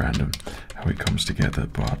so random how it comes together,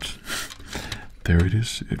 but there it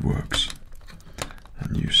is. It works,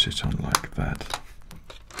 and you sit on like that,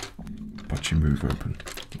 but you move open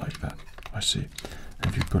like that. I see.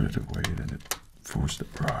 And if you pull it away, then it falls to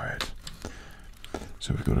right.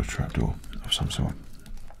 So we've got a trapdoor of some sort.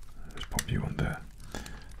 Let's pop you on there.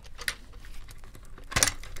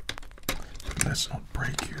 But let's not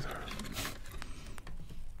break you though.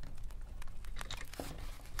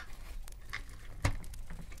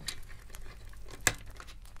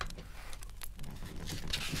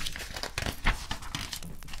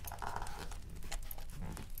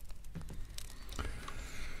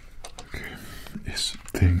 Okay, this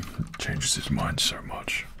thing changes his mind so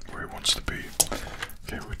much where he wants to be.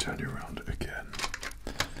 Okay, we'll turn you around again.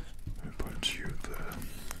 We'll put you there.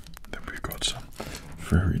 Then we've got some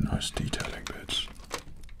very nice detailing bits.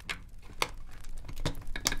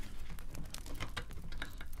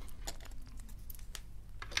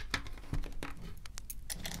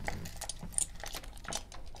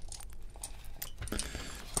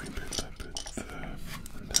 We put that bit there,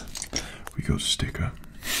 and then we got a sticker.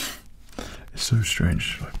 It's so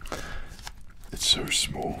strange, like, it's so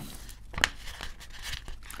small.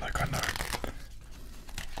 Like, I know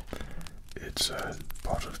it's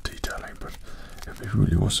part of detailing, but it'd be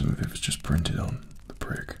really awesome if it was just printed on the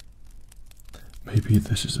brick. Maybe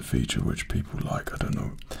this is a feature which people like, I don't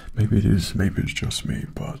know. Maybe it is, maybe it's just me,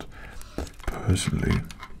 but personally,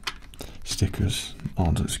 stickers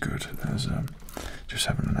aren't as good as just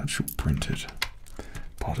having an actual printed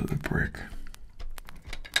part of the brick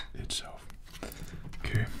itself.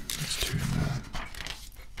 Okay, let's do that.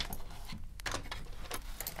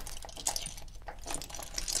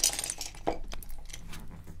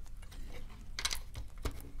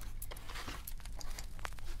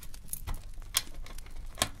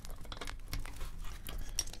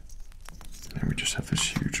 And we just have this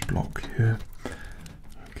huge block here.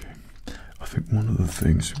 Okay, I think one of the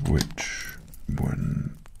things which,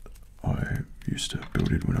 when I used to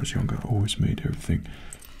build it when I was younger, I always made everything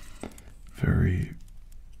very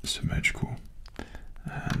symmetrical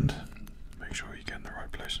and make sure you get in the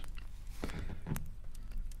right place.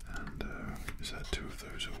 And is that two of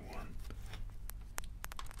those or one?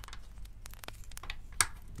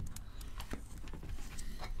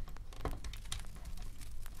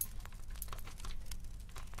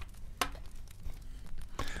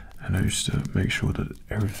 And I used to make sure that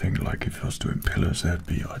everything, like if I was doing pillars, they'd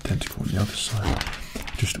be identical on the other side.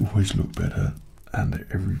 Just always look better. And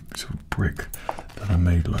every sort of brick that I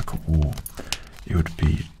made, like a wall, it would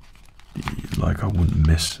be like I wouldn't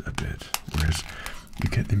miss a bit. Whereas you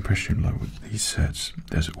get the impression, like with these sets,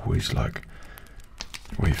 there's always like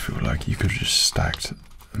where you feel like you could have just stacked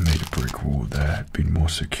and made a brick wall there, been more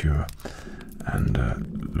secure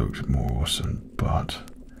and looked more awesome. But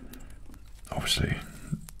obviously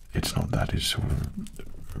it's not that, it's sort of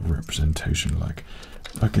a representation. Like,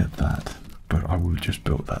 I get that, but I would just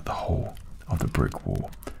built that the whole of the brick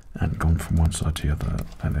wall and gone from one side to the other,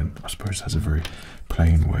 and then I suppose that's a very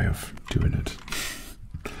plain way of doing it,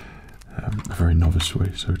 a very novice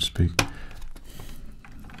way, so to speak.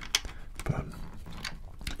 But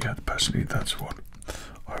yeah, personally that's what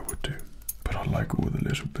I would do, but I like all the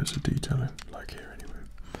little bits of detailing, like here anyway.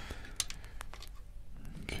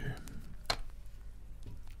 Okay,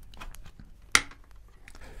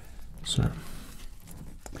 so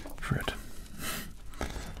Fred,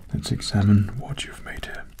 let's examine what you've made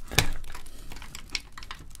here.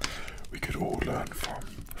 We could all learn from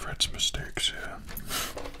Fred's mistakes here.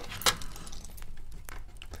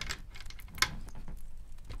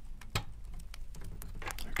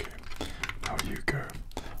 Okay, now you go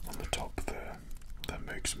on the top there. That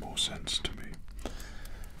makes more sense to me.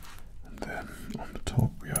 And then on the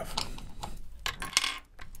top we have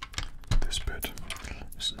this bit.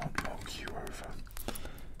 Let's not knock you over.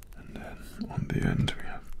 And then on the end we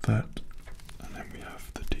have that, and then we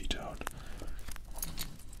have the detail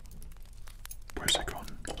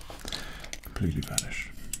completely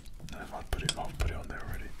vanish. If I'll put it on there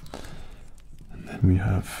already. And then we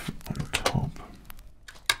have on the top,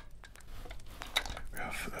 we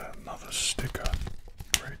have another sticker.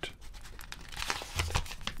 Great.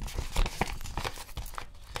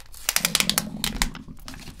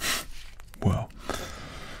 Well,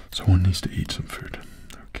 someone needs to eat some food.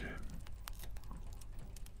 Okay.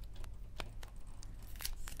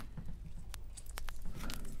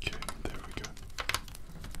 Okay, there we go.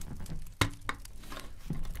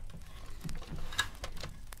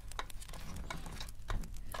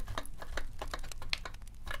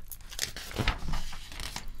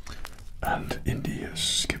 And Indy has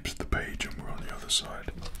skipped the page and we're on the other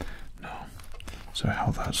side now. So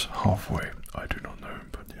how that's halfway, I do not know,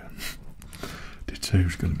 but yeah. Did say it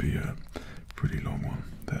was going to be a pretty long one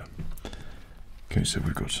there. Okay, so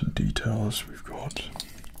we've got some details. We've got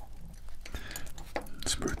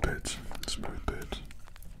smooth bits,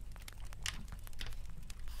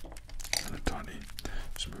 and a tiny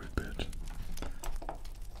smooth bit.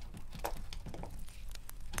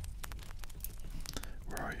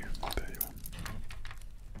 Where are you? There you are.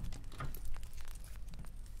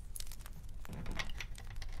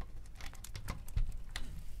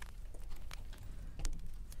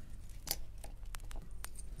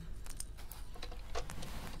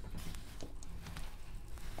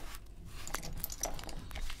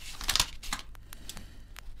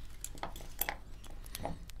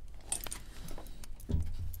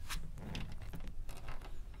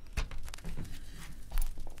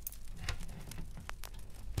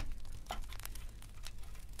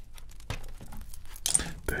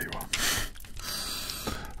 There you are.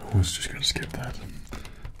 I was just going to skip that.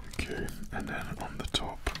 Okay, and then on the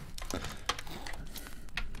top, we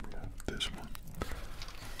have this one.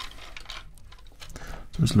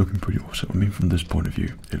 So it's looking pretty awesome. I mean, from this point of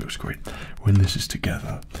view, it looks great. When this is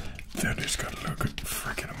together, then it's going to look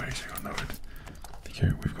freaking amazing. I know it.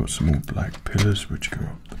 Okay, we've got some more black pillars which go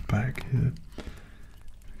up the back here.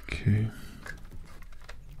 Okay.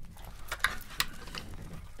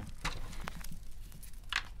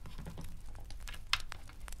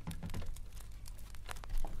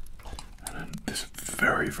 This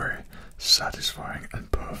very, very satisfying and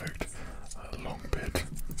perfect long bit.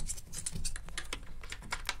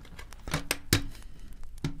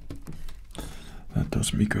 That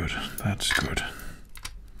does me good. That's good.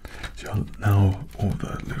 So now all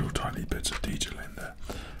the little tiny bits of detail in there.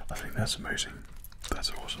 I think that's amazing.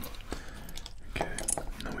 That's awesome. Okay,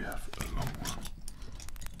 now we have a long one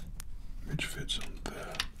which fits on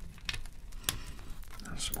there.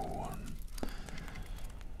 And a small one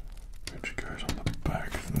which goes on the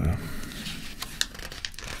back there.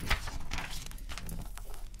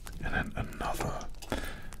 And then another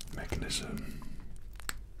mechanism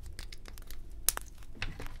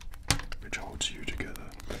which holds you together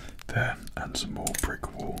there, and some more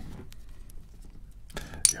brick wall.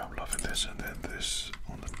 Yeah, I'm loving this. And then this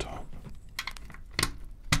on the top.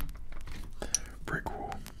 Brick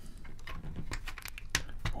wall.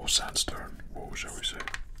 Or sandstone wall, shall we say.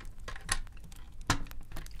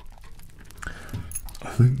 I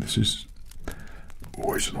think this is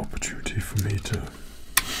always an opportunity for me to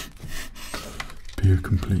be a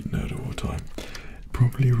complete nerd all the time.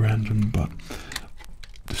 Probably random, but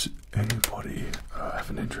does anybody have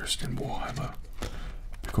an interest in Warhammer?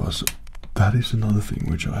 Because that is another thing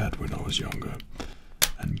which I had when I was younger.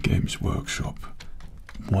 And Games Workshop,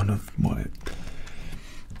 one of my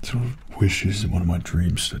sort of wishes, one of my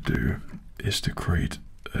dreams to do is to create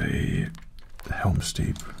a Helm's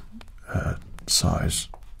Deep size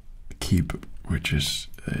keep which is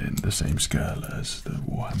in the same scale as the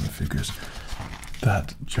Warhammer figures.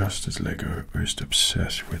 That, just as Lego, I used to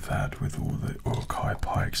obsess with that, with all the Orkai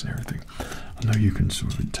pikes and everything. I know you can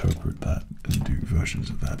sort of interpret that and do versions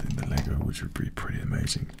of that in the Lego, which would be pretty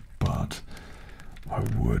amazing, but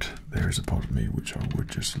there is a part of me which I would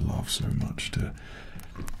just love so much to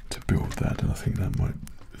build that, and I think that might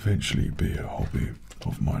eventually be a hobby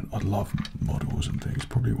of mine. I love models and things,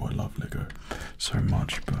 probably why I love Lego so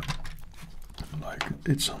much, but like,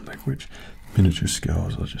 it's something which miniature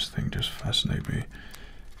scales I just think just fascinate me.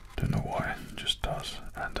 Don't know why, it just does.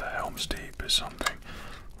 And Helm's Deep is something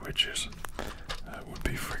which is would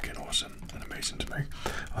be freaking awesome and amazing to make.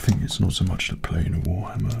 I think it's not so much the playing of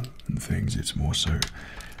Warhammer and things, it's more so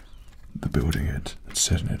the building it and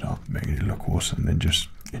setting it up, making it look awesome, and then just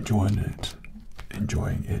enjoying it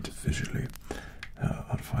visually.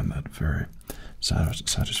 I find that very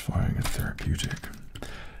satisfying and therapeutic.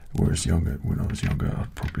 Whereas when I was younger,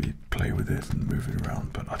 I'd probably play with it and move it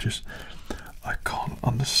around, but I can't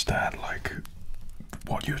understand like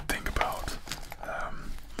what you'd think about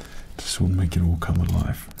to This will make it all come to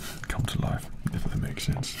life, if that makes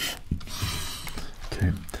sense.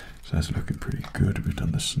 Okay, so that's looking pretty good. We've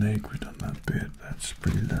done the snake, we've done that bit, that's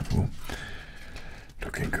pretty level.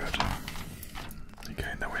 Looking good.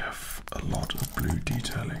 Okay, now we have a lot of blue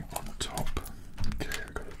detailing on top. Okay,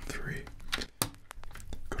 we've got a 3.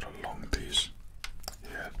 Got a long piece.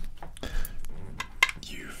 Yeah.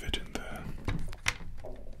 You fit in there.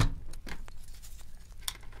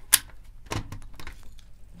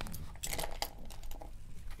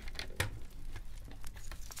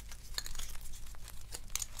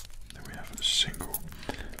 Then we have a single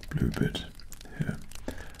blue bit here.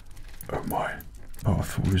 Oh my. Oh, I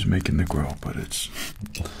thought we was making the grill, but it's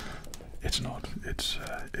not.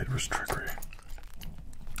 It was trickery.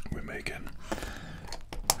 We're making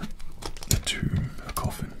a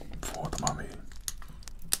coffin for the mummy.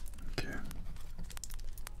 Okay.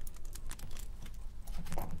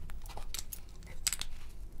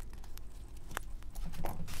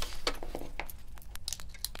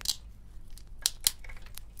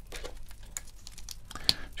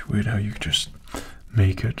 It's weird how you just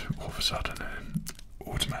make it all of a sudden and it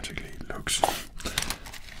automatically looks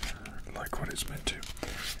like what it's meant to.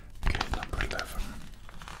 Okay, number 11.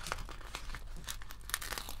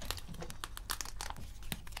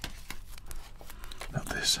 Now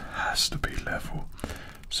this has to be level,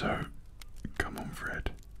 so come on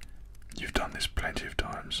Fred, you've done this plenty of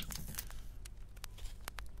times.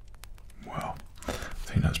 Well, I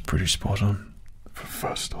think that's pretty spot on for the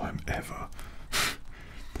first time ever.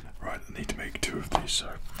 Right, I need to make 2 of these, so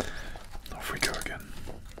off we go again.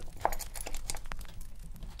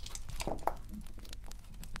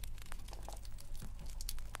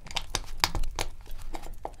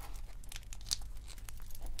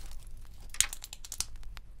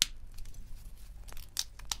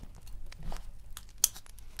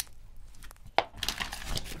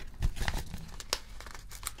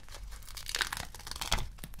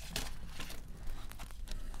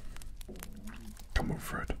 Come on,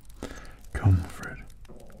 Fred. Come, Fred.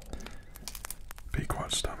 Be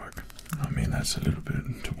quiet, stomach. I mean, that's a little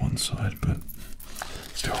bit to one side, but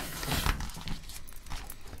still.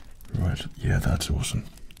 Right, yeah, that's awesome.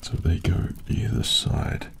 So they go either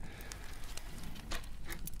side.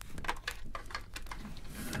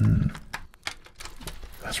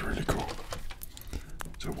 That's really cool.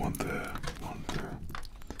 So one there, on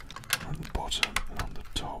the bottom, and on the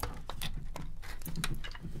top.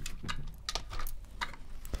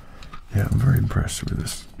 Yeah, I'm very impressed with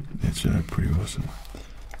this. It's pretty awesome.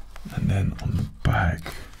 And then on the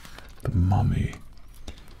back, the mummy.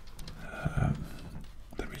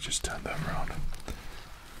 Let me just turn that around.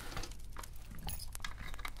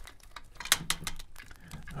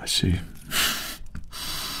 I see.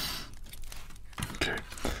 Okay,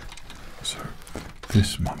 so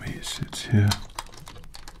this mummy sits here,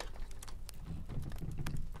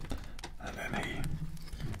 and then he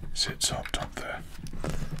sits up top there.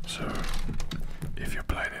 So if you're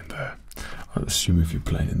playing in there, I assume if you're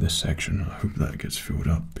playing in this section, I hope that gets filled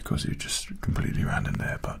up because you just completely ran in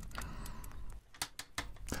there, but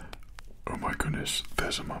oh my goodness,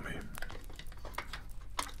 there's a mummy.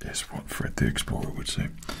 Is what Fred the Explorer would say.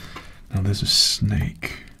 Now there's a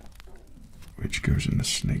snake which goes in the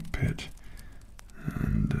snake pit,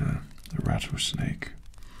 and a rattlesnake,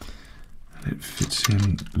 and it fits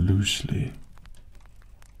in loosely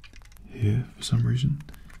here for some reason.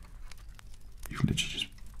 You can literally just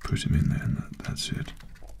put him in there and that's it,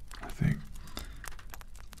 I think.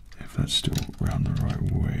 If that's still round the right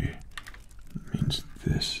way, it means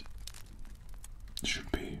this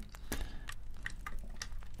should be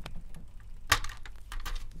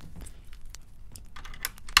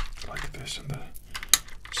like this, and the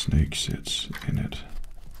snake sits in it.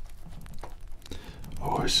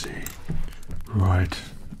 Oh, I see. Right,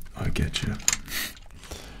 I get you.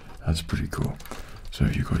 That's pretty cool. So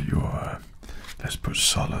you got your, let's put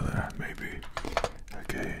Sala there, maybe.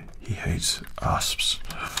 Okay, he hates asps.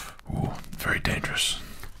 Oh, very dangerous.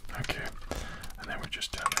 Okay, and then we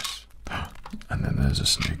just turn this. And then there's a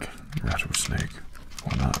snake, rattlesnake,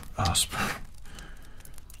 or not asp.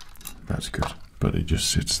 That's good, but it just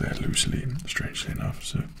sits there loosely, strangely enough.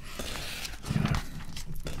 So, you know.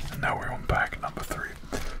 And now we're on back number 3.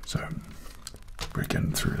 So we're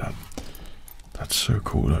getting through that. That's so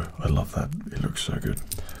cool though. I love that. It looks so good.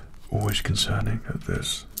 Always concerning that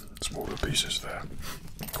there's smaller pieces there.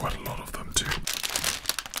 Quite a lot of them too.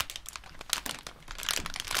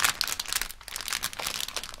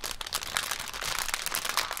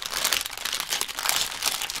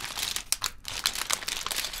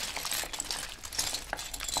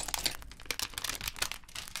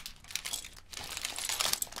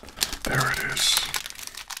 There it is.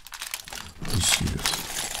 You see it.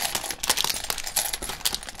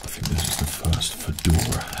 I think this is the first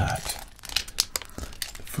fedora hat.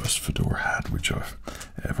 The first fedora hat which I've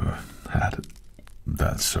ever had.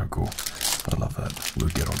 That's so cool. I love that. We'll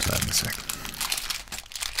get onto that in a second.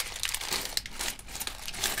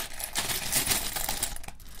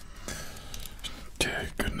 Dear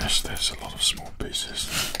goodness, there's a lot of small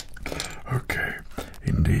pieces. Okay,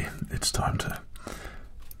 Indy, it's time to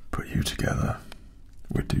put you together.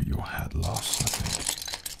 We'll do your hat last, I think.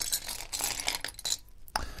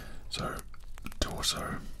 So,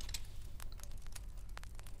 torso.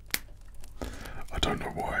 I don't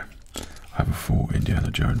know why. I have a full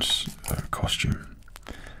Indiana Jones costume.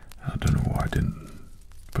 I don't know why I didn't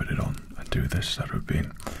put it on and do this. That would have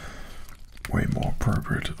been way more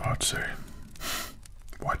appropriate, I'd say.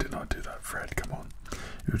 Why didn't I do that, Fred? Come on.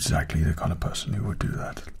 You're exactly the kind of person who would do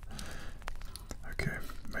that. Okay,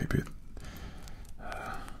 maybe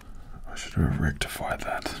I should have rectified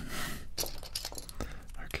that.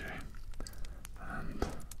 Okay, and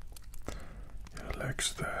your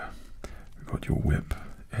legs there. We've got your whip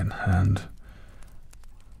in hand.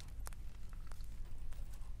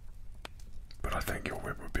 But I think your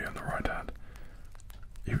whip would be in the right hand,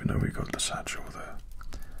 even though we got the satchel there.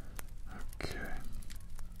 Okay.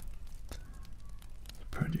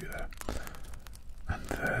 Put you there. And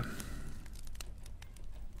then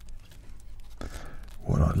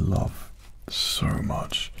what I love so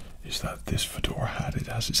much is that this fedora hat, it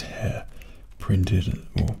has its hair printed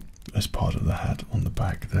or as part of the hat on the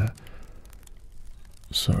back there.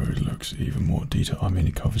 So it looks even more detailed. I mean,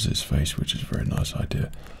 it covers its face, which is a very nice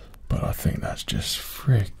idea. But I think that's just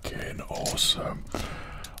freaking awesome.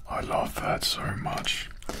 I love that so much.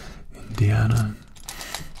 Indiana,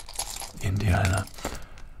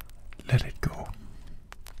 let it go.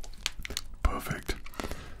 Perfect.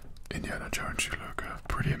 Indiana Jones, you look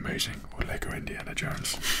pretty amazing. Or Lego Indiana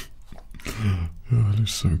Jones. Oh, that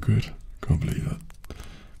looks so good. Can't believe that.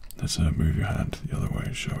 Let's move your hand the other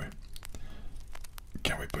way, shall we?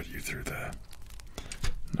 Can we put you through there?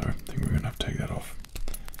 No, I think we're going to have to take that off.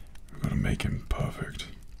 We've got to make him perfect.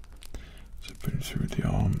 So put him through the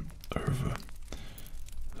arm, over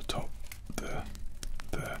the top, there,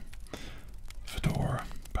 fedora,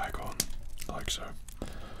 back on, like so.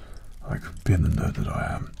 Like, being the nerd that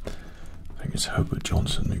I am, I think it's Herbert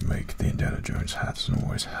Johnson who make the Indiana Jones hats and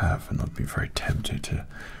always have, and I've been very tempted to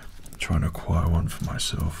try and acquire one for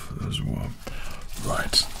myself as well.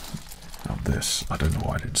 Right. Now this, I don't know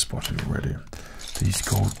why I didn't spot it already. These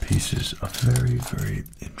gold pieces are very, very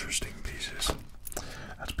interesting pieces.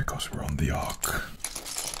 That's because we're on the Ark.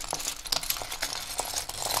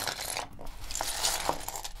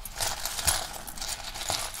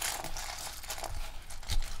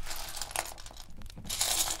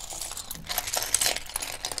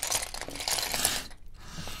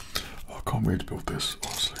 I can't wait to build this,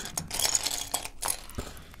 honestly.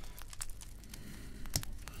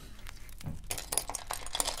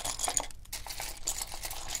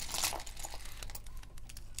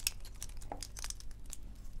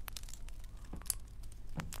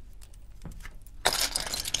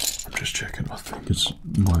 Just checking. I think it's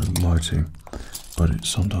my lighting, but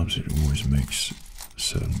sometimes it always makes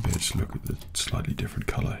certain bits look a slightly different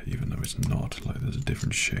color, even though it's not. Like there's a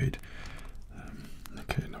different shade.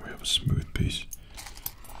 Okay, now we have a smooth piece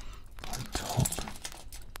on top.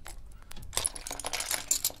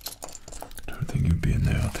 I don't think you'd be in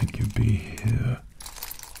there. I think you'd be here.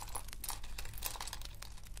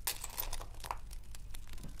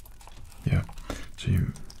 Yeah. So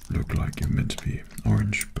you look like you're meant to be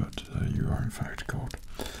orange, but you are in fact gold.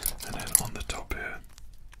 And then on the top here,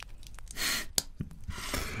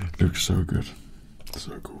 looks so good,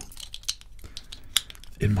 so cool.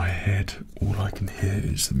 In my head, all I can hear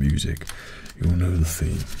is the music. You'll know the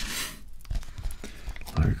theme.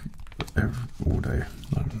 Like all day,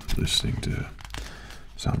 I'm listening to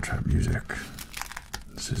soundtrack music.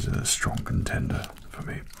 This is a strong contender for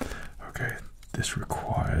me. Okay, this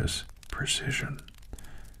requires precision.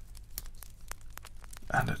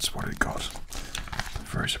 And it's what it got.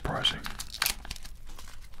 Very surprising.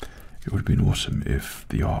 It would have been awesome if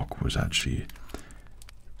the Ark was actually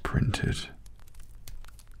printed.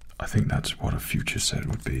 I think that's what a future set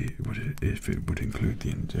would be, if it would include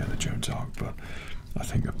the Indiana Jones Ark, but I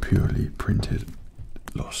think a purely printed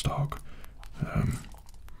Lost Ark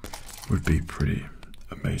would be pretty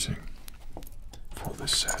amazing for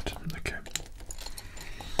this set. Okay.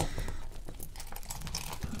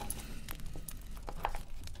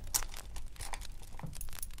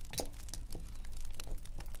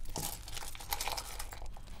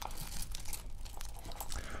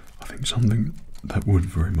 doing something that would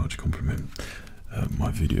very much complement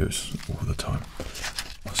my videos all the time.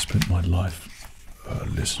 I spent my life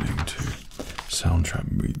listening to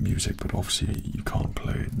soundtrack music, but obviously you can't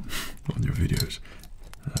play it on your videos.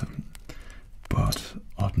 But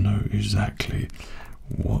I'd know exactly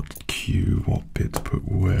what cue, what bit to put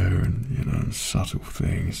where, and subtle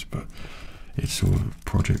things. But it's sort of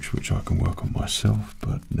projects which I can work on myself,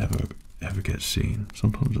 but never ever get seen.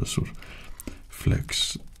 Sometimes I sort of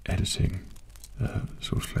flex editing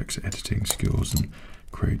skills and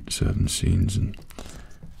create certain scenes. And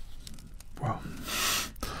well,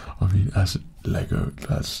 I mean, as Lego,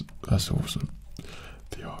 that's awesome.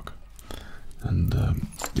 The Ark, and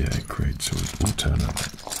yeah, it creates sort of alternate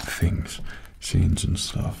things, scenes and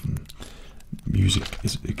stuff. And music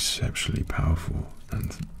is exceptionally powerful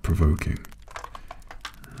and provoking.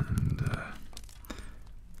 And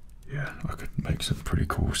yeah, I could make some pretty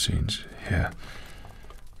cool scenes here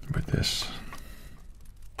with this,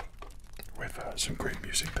 with some great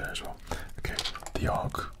music there as well. Okay, the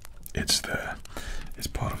Ark, it's there, it's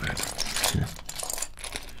part of it. Yeah.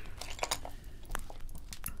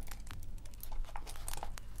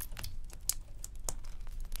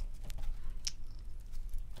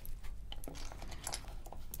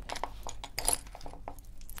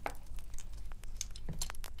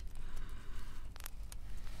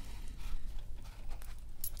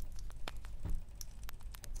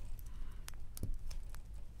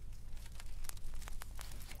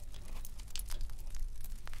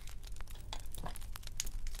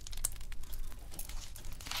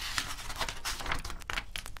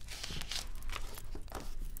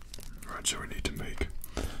 So we need to make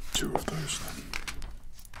 2 of those then.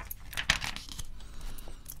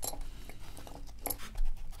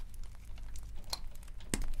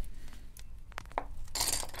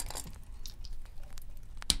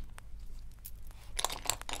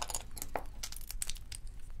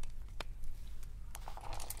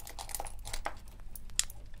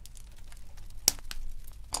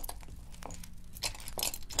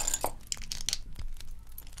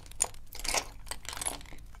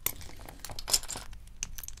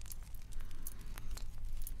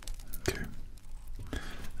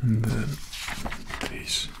 And then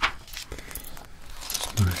these,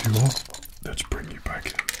 let's move you up, let's bring you back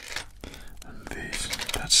in. And these,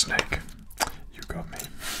 that snake, you got me.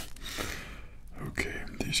 Okay,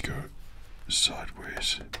 these go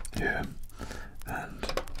sideways here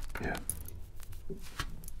and here.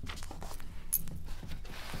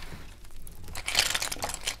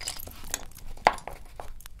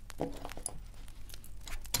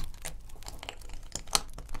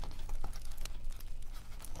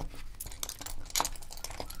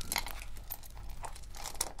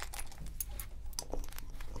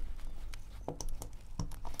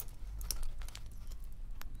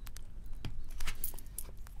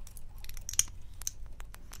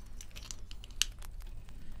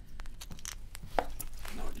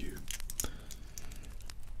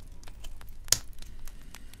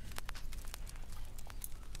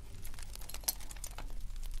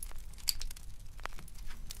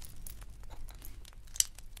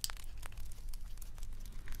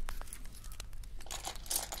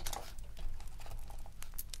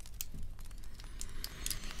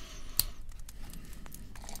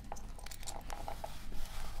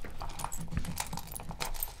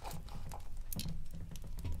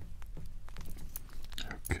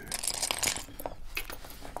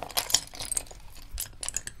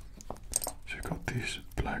 These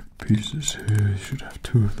black pieces here, you should have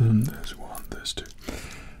 2 of them. There's 1, there's 2.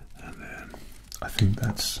 And then I think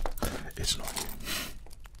it's not you.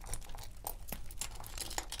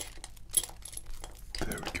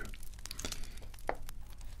 There we go.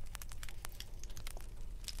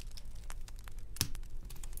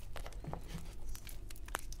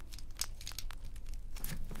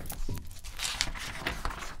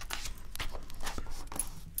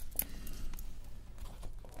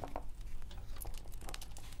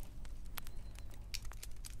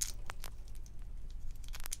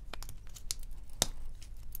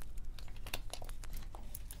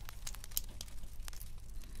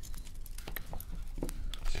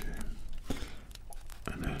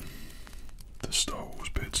 Star Wars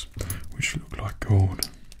bits, which look like gold,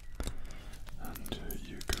 and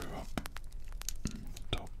you go up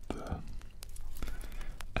top there,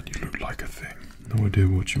 and you look like a thing. No idea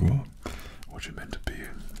what you are, what you're meant to be,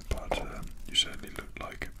 but you certainly look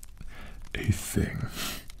like a thing.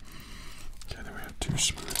 Okay, then we have 2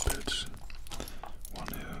 smooth bits, one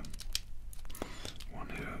here,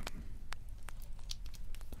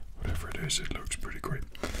 whatever it is, it looks pretty great.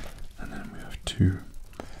 And then we have 2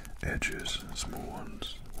 edges, small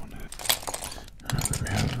ones, one And then we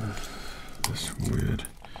have this weird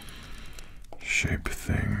shape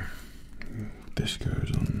thing. This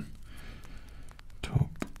goes on top.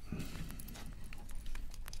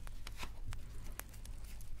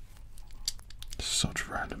 Such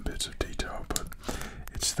random bits of detail, but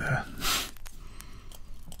it's there.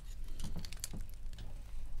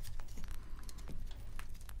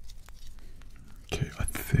 Okay, I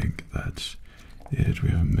think that's it. We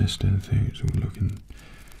haven't missed anything. It's all looking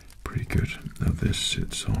pretty good. Now this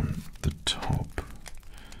sits on the top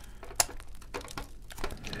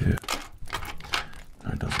here.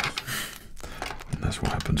 No, it doesn't. And that's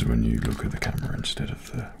what happens when you look at the camera instead of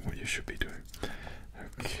what you should be doing.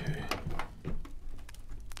 Okay.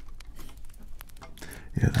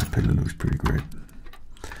 Yeah, that pillar looks pretty great.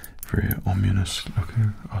 Very ominous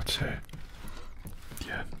looking, I'd say.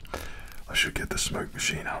 Yeah. I should get the smoke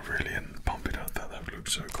machine out really and pump it out. That would look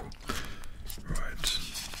so cool. Right.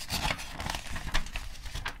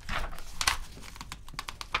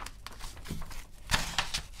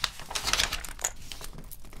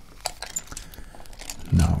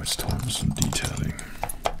 Now it's time for some detailing.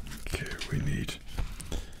 Okay, we need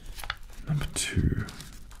number 2.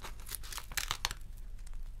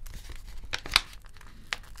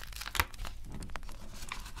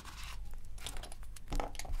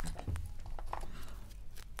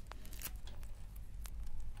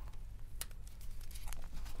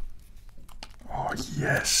 Oh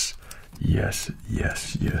yes, yes,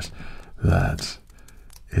 yes, yes. That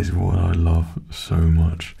is what I love so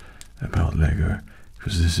much about Lego,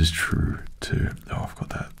 because this is true to, oh, I've got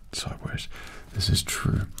that sideways. This is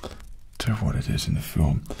true to what it is in the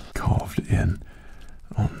film, carved in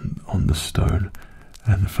on the stone,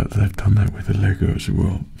 and the fact that they've done that with the Lego as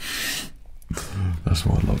well. That's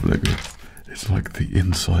why I love Lego. It's like the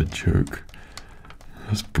inside joke.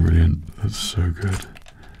 That's brilliant. That's so good.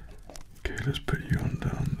 Okay, let's put you on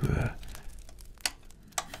down there.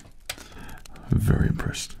 I'm very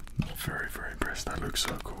impressed. Very, very impressed. That looks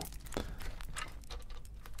so cool.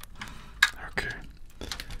 Okay.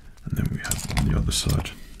 And then we have on the other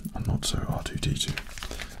side a not so R2D2.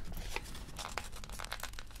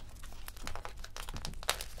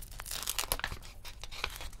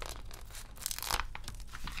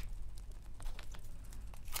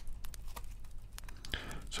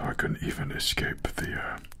 So I couldn't even escape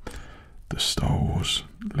the Star Wars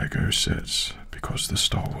Lego sets, because the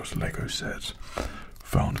Star Wars Lego sets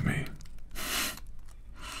found me.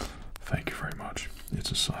 Thank you very much.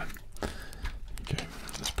 It's a sign. Okay,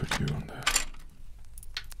 let's put you on there.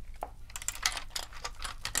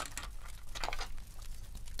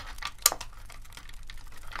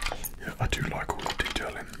 Yeah, I do like all the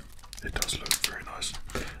detailing. It does look very nice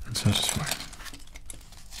and satisfying.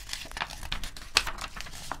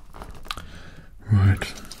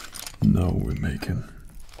 Right, now we're making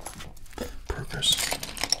progress.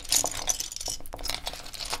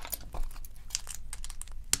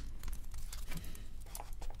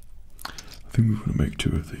 I think we want to make 2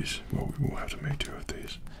 of these. Well, we will have to make 2 of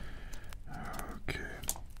these. Okay.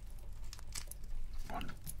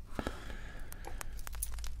 1,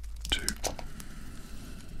 2,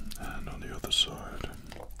 and on the other side.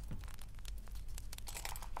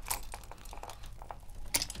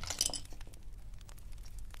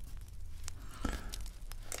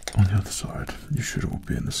 On the other side, you should all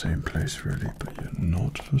be in the same place really, but you're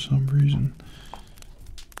not for some reason.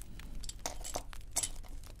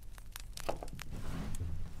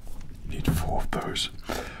 You need 4 of those.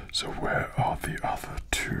 So where are the other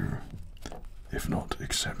 2, if not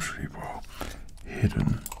exceptionally well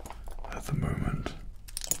hidden at the moment?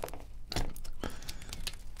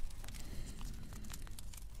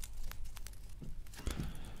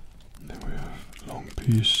 And then we have long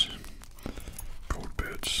piece.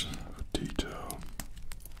 Bits of detail,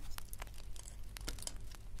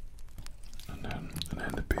 and then an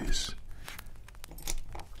end piece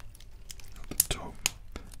at the top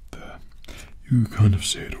there. You kind of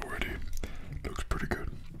see it already. Looks pretty good.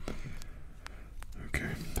 Okay,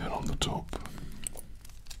 then on the top.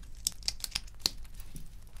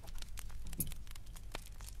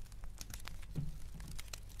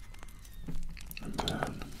 And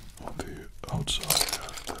then on the outside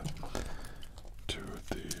of the 2 of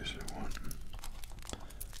these, 1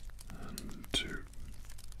 and 2.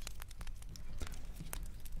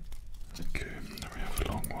 Okay, then we have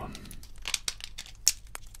a long one.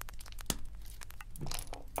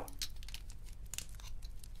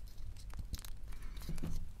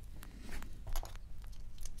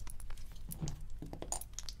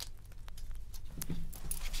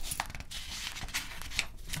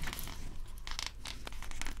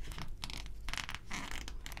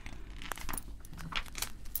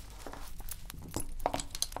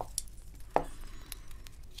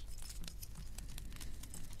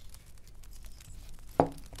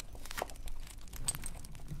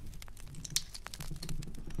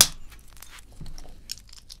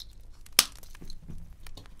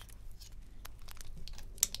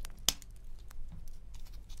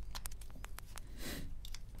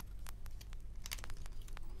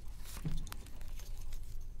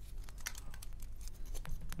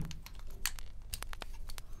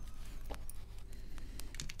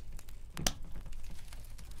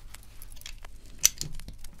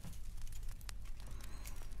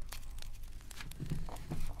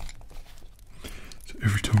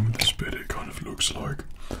 every time with this bit it kind of looks like,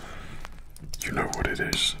 you know what it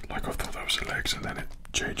is. Like I thought that was the legs, and then it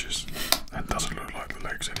changes and doesn't look like the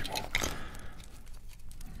legs anymore.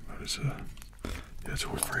 But it's yeah, it's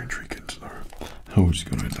always very intriguing to know how it's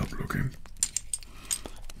going to end up looking.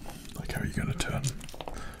 Like how are you going to turn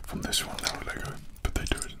from this one now, Lego? But they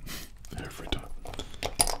do it every time.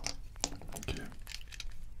 Okay.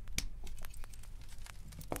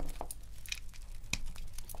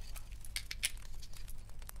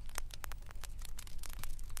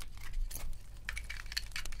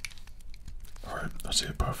 Alright, I see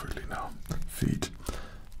it perfectly now. Feet.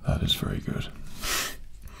 That is very good.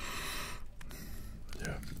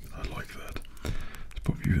 Yeah, I like that. Let's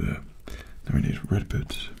pop you there. Then we need a red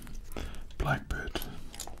bit, black bit,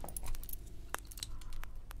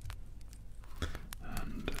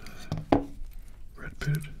 and red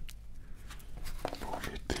bit. We'll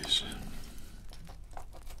need these.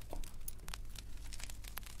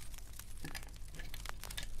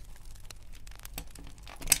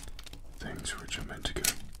 Things which are meant to go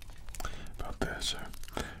about there, so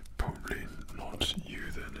probably not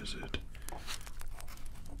you then, is it?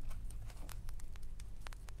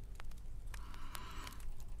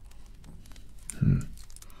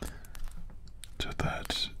 So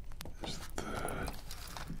that is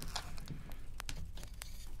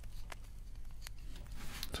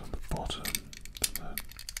it's on the bottom, and then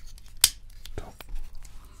top.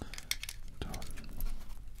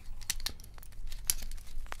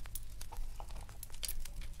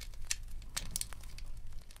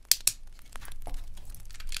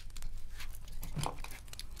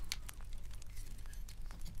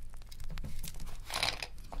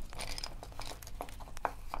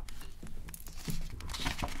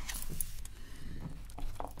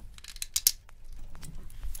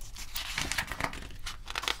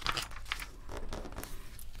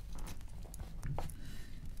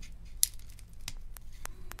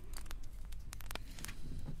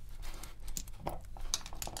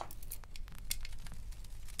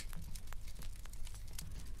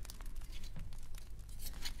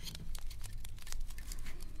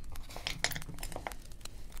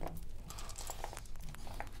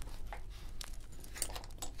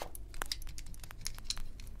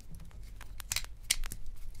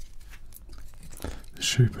 It's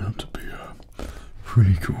shaping up to be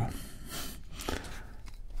pretty cool.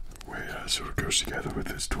 Where it sort of goes together with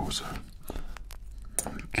this torso.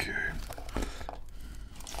 Okay.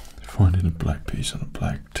 Finding a black piece on a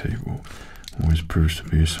black table always proves to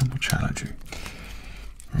be somewhat challenging.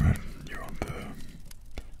 Alright, you're on there.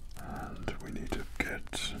 And we need to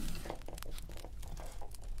get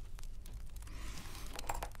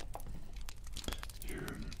you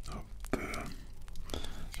up there.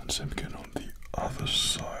 And same again on the other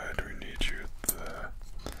side, we need you there.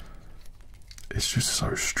 It's just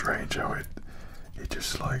so strange how it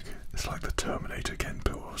just like, it's like the Terminator Ken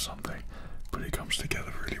built or something, but it comes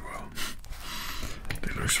together really well.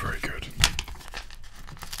 It looks very good.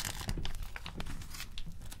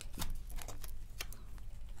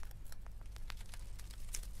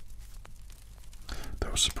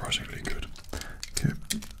 That was surprisingly good. Okay,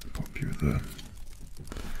 pop you there.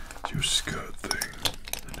 It's your skirt thing,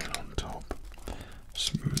 and then on top,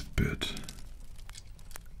 smooth bit.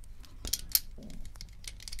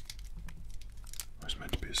 It's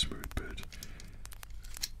meant to be a smooth bit.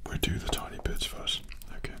 We'll do the tiny bits first.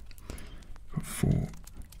 Okay. Got 4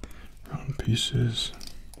 round pieces.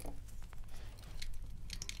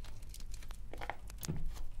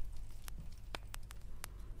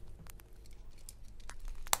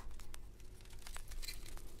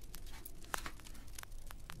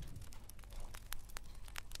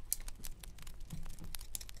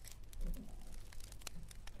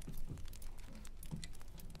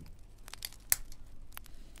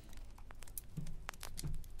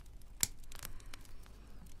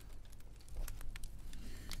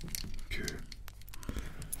 Okay.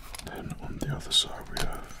 Then on the other side we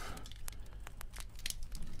have,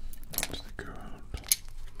 where does they go out?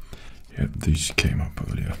 Yeah, these came up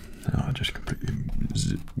earlier. Now I just completely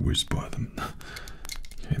whizzed by them.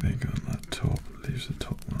 Okay, they go on that top, leaves the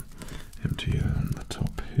top one empty. On the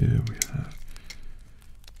top here we have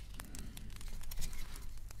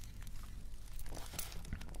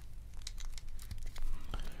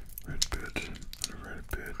red bit and a red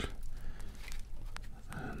bit.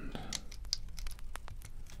 And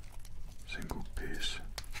single piece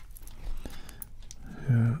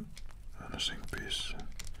here, and a single piece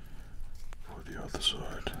for the other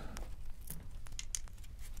side.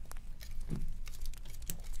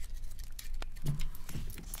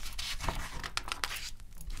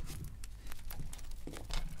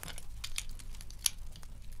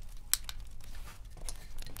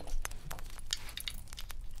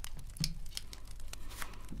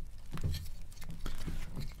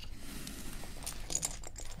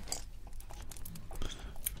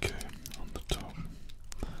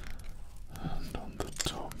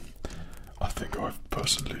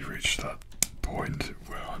 personally reached that point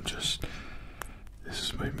where I'm just, this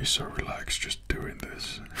has made me so relaxed just doing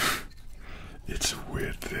this. It's a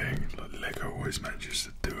weird thing, like Lego always manages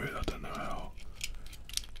to do it, I don't know how,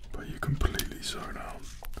 but you completely zone out.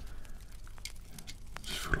 I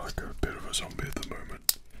just feel like a bit of a zombie at the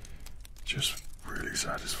moment. Just really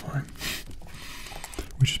satisfying.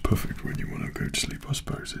 Which is perfect when you want to go to sleep, I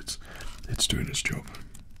suppose. It's doing its job.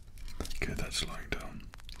 Okay, that's lying down.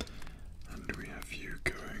 And we have you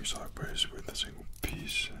going sideways with a single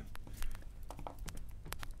piece.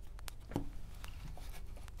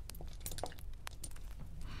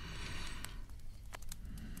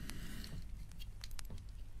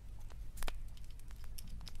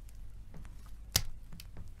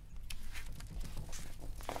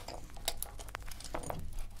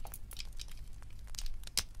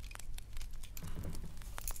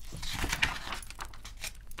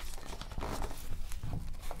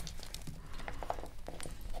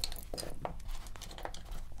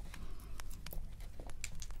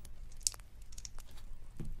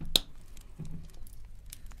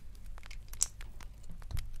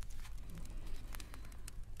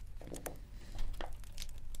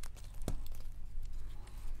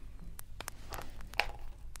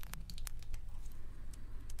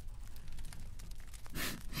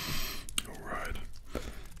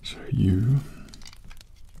 So you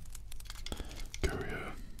go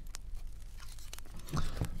here.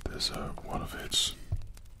 There's one of its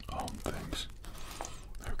arm things.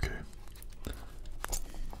 Okay.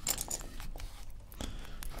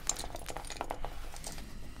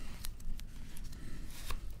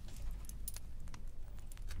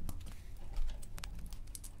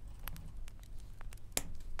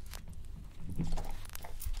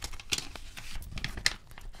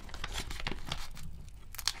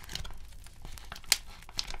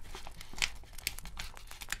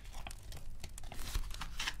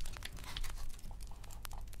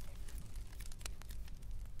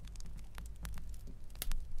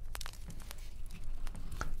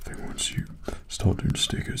 Once you start doing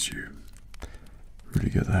stickers, you really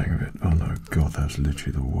get the hang of it. Oh no, God, that's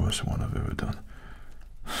literally the worst one I've ever done.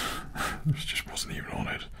 This just wasn't even on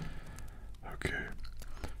it. Okay,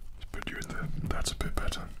 let's put you in there. That's a bit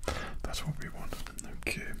better. That's what we want.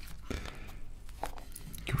 Okay,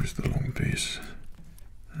 give us the long piece,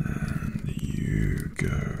 and you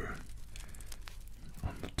go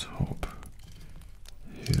on the top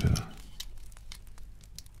here.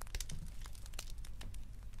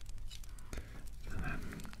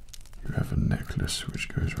 You have a necklace which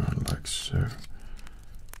goes around like so.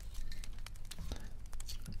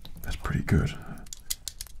 That's pretty good.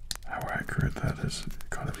 How accurate that is, it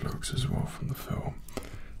kind of looks as well from the film.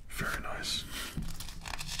 Very nice.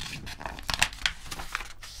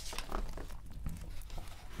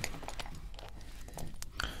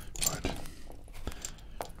 Right.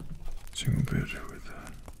 Single bit with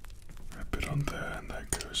a bit on there, and that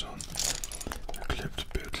goes on a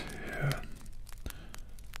clipped bit here.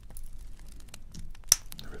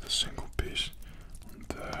 With a single piece on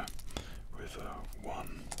there, with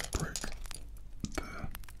one brick there,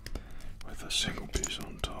 with a single piece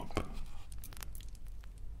on top,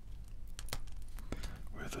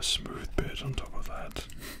 with a smooth bit on top of that.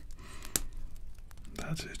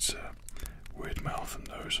 That's its weird mouth and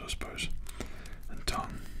nose, I suppose, and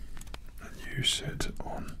tongue. And you sit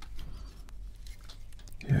on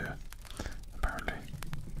here, apparently.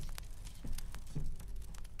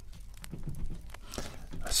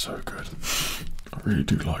 That's so good. I really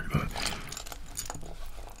do like that.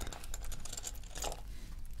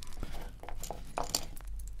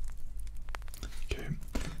 Okay,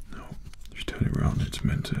 now if you turn it around, it's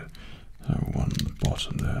meant to have one on the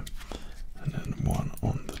bottom there, and then one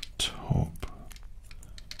on the top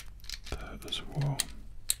there as well.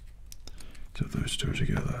 So those two are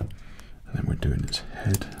together, and then we're doing its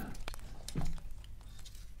head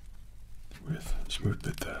with a smooth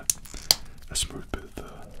bit there, a smooth bit there.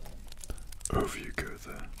 Over you go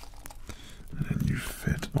there, and then you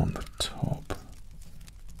fit on the top.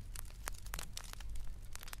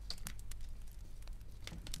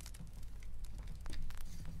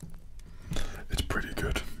 It's pretty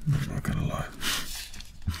good, I'm not gonna lie.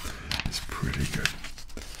 It's pretty good.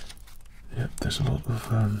 Yep, there's a lot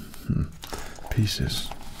of pieces,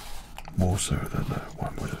 more so than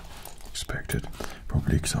one would have expected.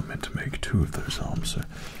 Probably because I meant to make 2 of those arms, so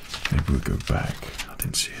maybe we'll go back. I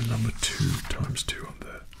didn't see a number 2 times 2 on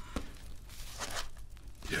there.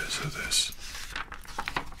 Yeah, so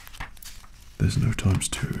there's no times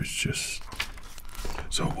 2, it's just...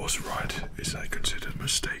 So I was right, is that considered a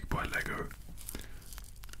mistake by Lego?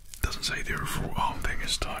 Doesn't say the overall arm thing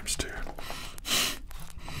is times 2.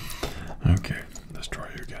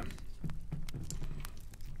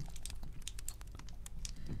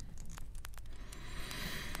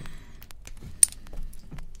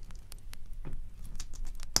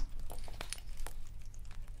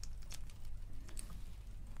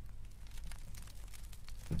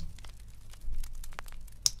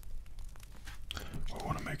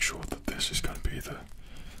 this is going to be the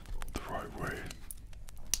right way,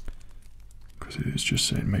 because it is just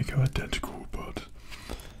saying make it identical, but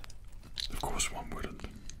of course one wouldn't.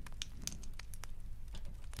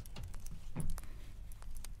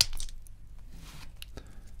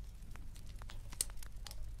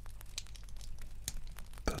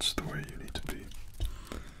 That's the way you need to be.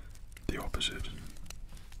 The opposite.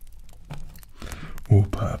 Or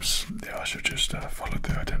perhaps, yeah, I should just follow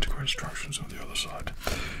the identical instructions on the other side.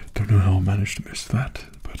 Don't know how I managed to miss that,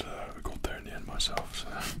 but we got there in the end myself. So.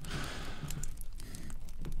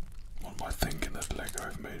 What am I thinking that Lego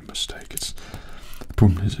have made a mistake? The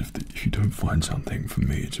problem is if you don't find something, for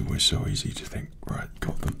me it's always so easy to think, right,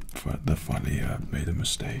 got them. They finally made a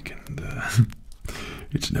mistake, and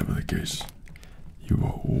it's never the case. You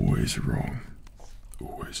are always wrong.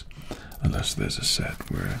 Always. Unless there's a set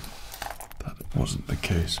where that wasn't the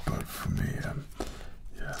case, but for me,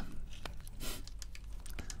 yeah.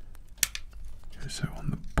 Okay, so on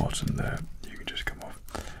the bottom there, you can just come off.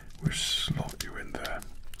 We'll slot you in there.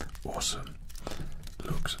 Awesome.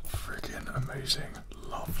 Looks freaking amazing.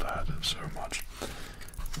 Love that so much.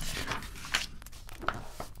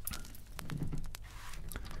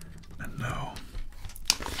 And now,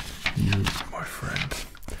 you, my friend,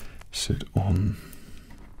 sit on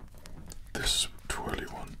this twirly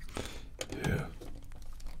one here.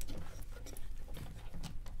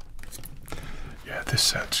 Yeah, this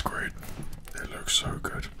set's great. It looks so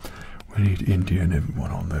good. We need India and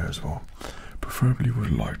everyone on there as well. Preferably would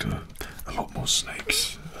have liked a lot more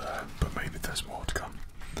snakes, but maybe there's more to come.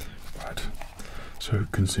 Right. So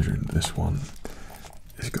considering this one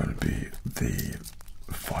is going to be the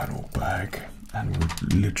final bag, and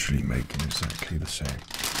we're literally making exactly the same.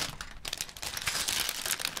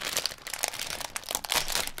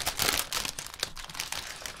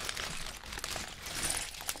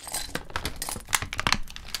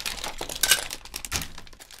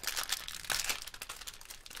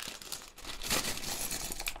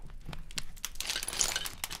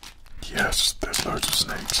 Yes, there's loads of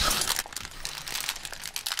snakes.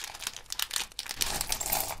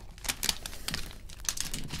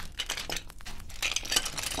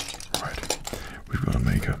 Right, we've got to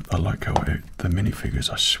make I like how the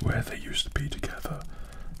minifigures, I swear they used to be together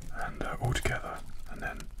and all together, and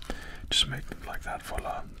then just make them like that,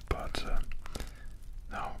 voila. But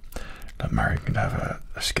no, that Mary can have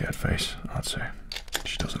a scared face, I'd say.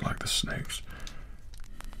 She doesn't like the snakes.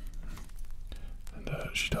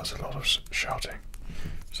 She does a lot of shouting,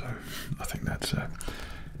 so I think that's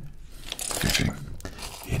fitting.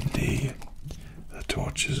 Indeed, the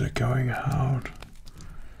torches are going out.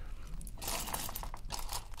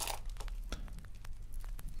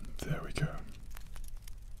 There we go.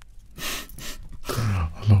 I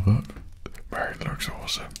love that. Mary looks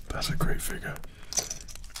awesome. That's a great figure.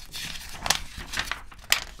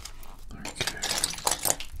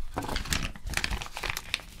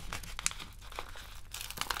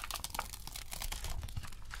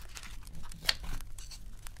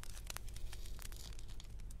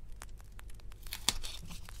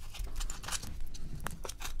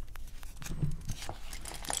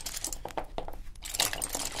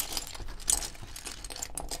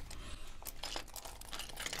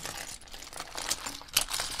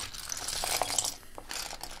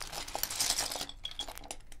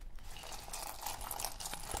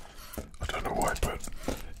 But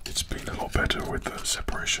it's been a lot better with the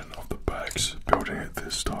separation of the bags, building it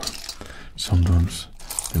this time. Sometimes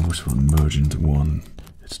they will sort of merge into one.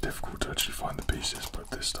 It's difficult to actually find the pieces, but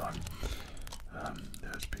this time, yeah,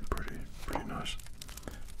 it's been pretty nice.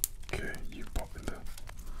 Okay, you pop in there.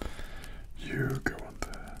 You go on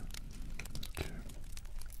there. Okay.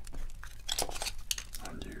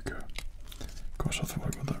 On you go. Gosh, I thought I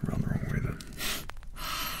got that round the wrong way then.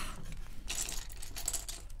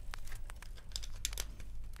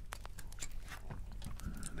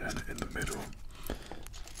 And in the middle,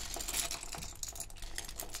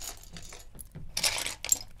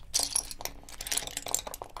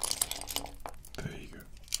 there you go.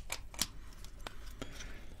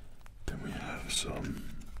 Then we have some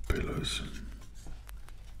pillows.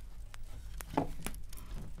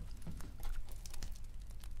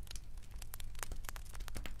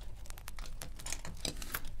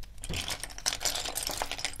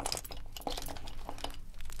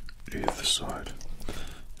 Either side.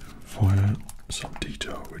 Via some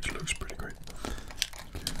detail, which looks pretty great.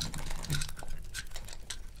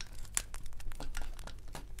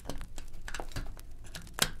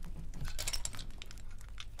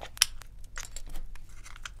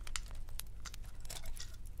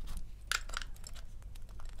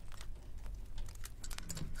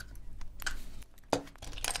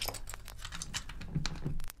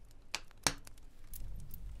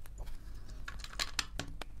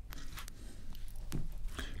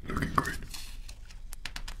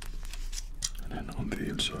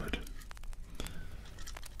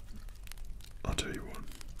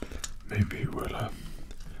 maybe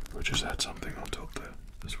we'll just add something on top there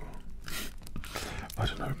as well. I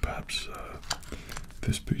don't know, perhaps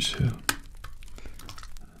this piece here.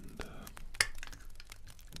 And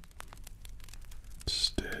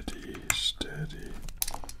steady, steady.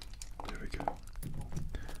 There we go.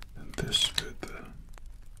 And this bit there.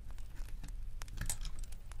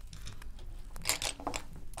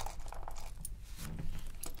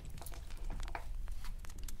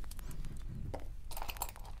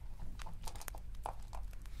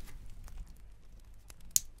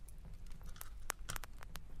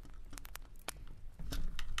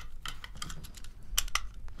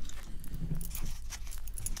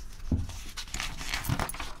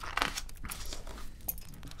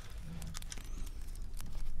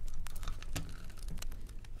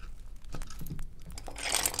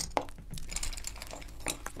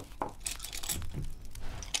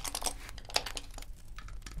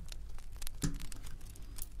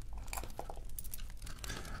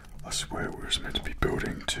 I swear we were meant to be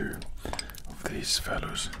building two of these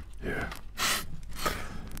fellows here.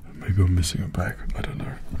 Maybe I'm missing a back, I don't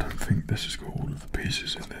know. I don't think this has got all of the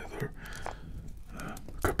pieces in there though.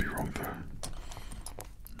 Could be wrong though.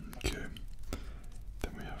 Okay,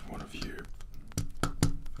 then we have one of you.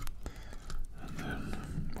 And then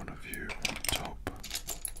one of you on top.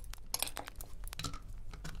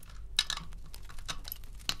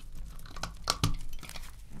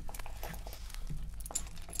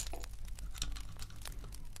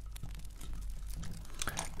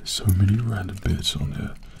 So many random bits on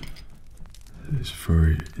here. It's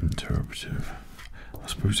very interpretive. I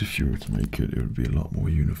suppose if you were to make it, it would be a lot more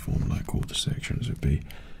uniform, like all the sections would be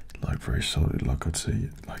like very solid, like I'd say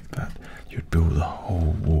like that. You'd build a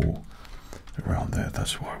whole wall around there.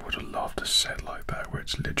 That's why I would have loved a set like that, where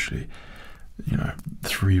it's literally, you know,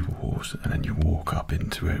 3 walls and then you walk up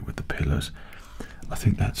into it with the pillars. I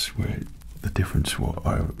think that's where the difference, what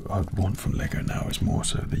I'd want from Lego now is more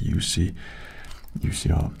so the UCS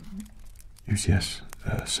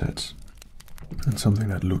sets, and something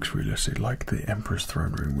that looks realistic, like the Emperor's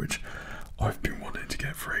Throne Room, which I've been wanting to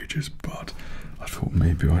get for ages, but I thought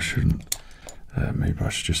maybe I shouldn't. Maybe I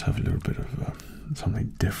should just have a little bit of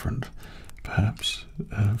something different, perhaps,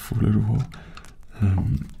 for a little while,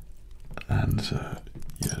 and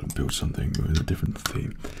yeah, build something with a different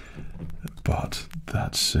theme. But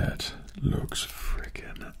that set looks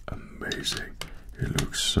freaking amazing. It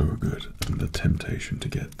looks so good, and the temptation to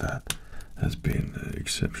get that has been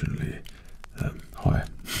exceptionally high,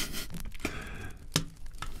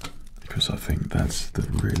 because I think that's the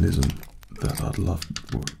realism that I'd love,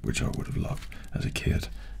 which I would have loved as a kid.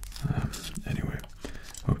 Anyway,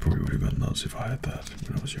 I probably would have gone nuts if I had that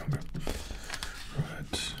when I was younger.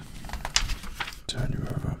 Right, turn you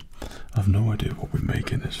over. I have no idea what we're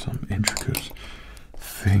making. There's some intricate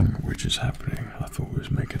thing which is happening. I thought we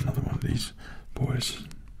was making another one of these boys.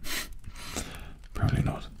 Apparently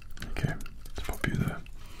not. Okay, let's pop you there.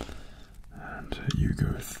 And you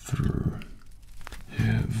go through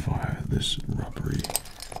here via this rubbery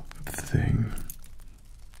thing.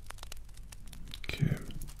 Okay.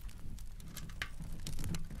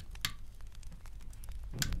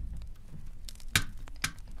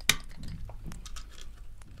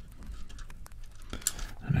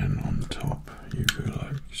 And then on top you go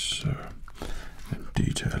like so, and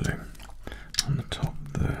detailing on the top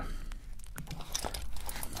there.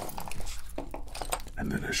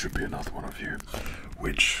 And then there should be another one of you,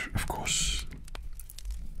 which of course,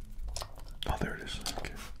 oh there it is,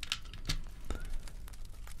 okay.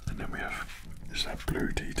 And then we have, is that blue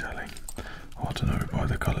detailing? Oh, I don't know, by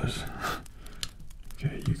the colours.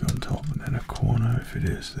 Okay, you go on top and then a corner, if it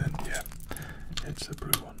is then yeah, it's the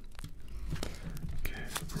blue one. Okay,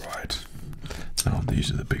 right. Now these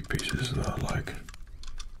are the big pieces that I like.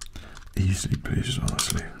 Easily pleased,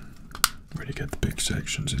 honestly. When you get the big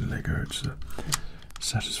sections in Lego, it's a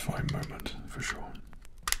satisfying moment for sure.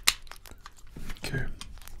 Okay.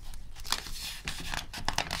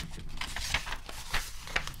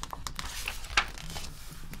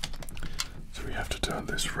 So we have to turn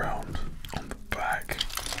this round on the back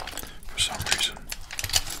for some reason.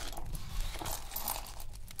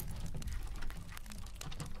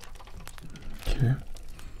 Okay.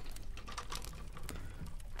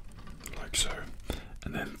 Like so.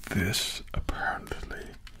 And then this apparently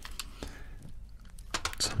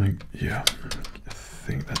something, yeah, I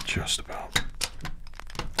think that just about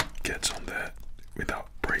gets on there without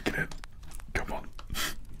breaking it. Come on.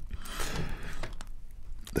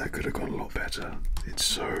 That could have gone a lot better. It's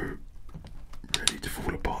so ready to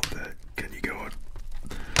fall apart there. Can you go on?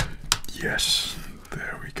 Yes,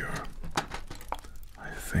 there we go. I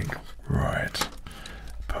think, right,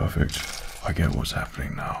 perfect. I get what's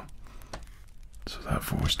happening now. So that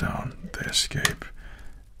falls down, they escape.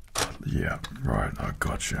 Yeah, right, I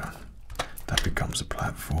gotcha. That becomes a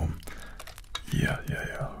platform. Yeah.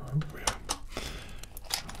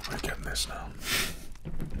 We're getting this now.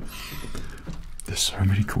 There's so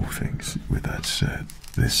many cool things with that set.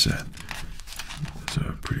 This set.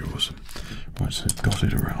 So pretty awesome. Right, so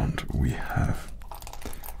dotted around we have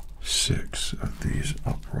 6 of these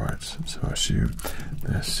uprights. So I assume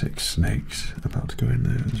there's 6 snakes about to go in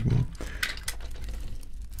there as well.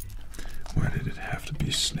 Why did it have to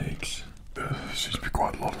be snakes? There seems to be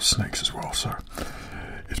quite a lot of snakes as well, so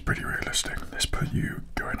it's pretty realistic. Let's put you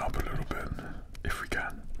going up a little bit, if we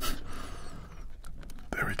can.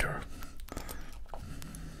 There we go.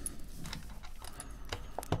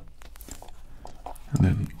 And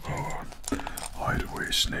then,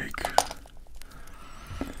 hideaway snake.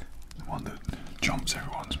 The one that jumps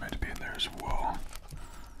everyone's meant to be in there as well.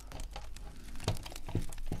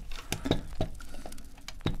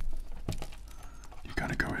 You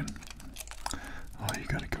gotta go in. Oh, you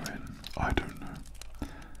gotta go in. I don't know.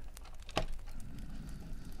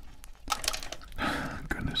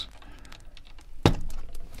 Goodness.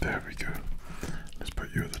 There we go. Let's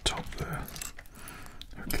put you at the top there.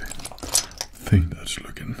 Okay. I think that's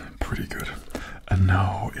looking pretty good. And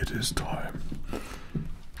now it is time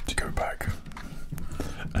to go back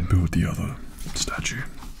and build the other statue.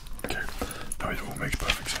 Okay. Now it all makes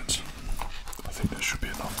perfect sense. I think there should be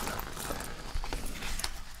enough there.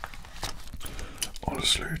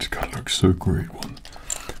 Honestly, it's gonna look so great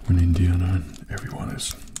when Indiana and everyone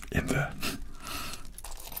is in there.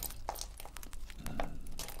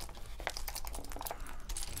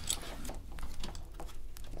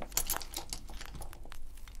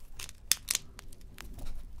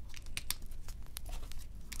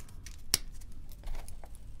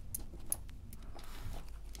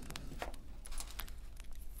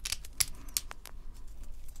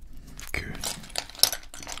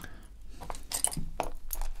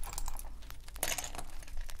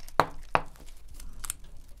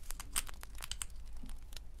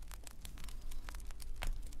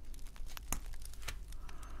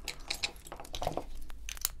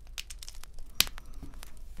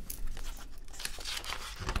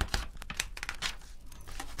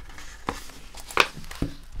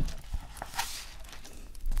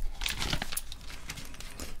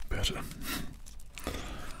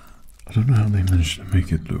 I don't know how they managed to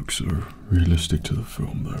make it look so realistic to the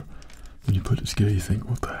film, though. When you put it together, you think,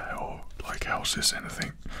 what the hell? Like, how's this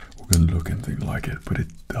anything? We're going to look anything like it, but it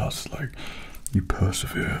does. Like, you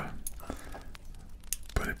persevere.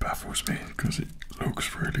 But it baffles me because it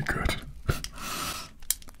looks really good.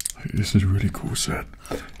 Like, this is a really cool set.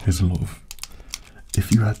 There's a lot of.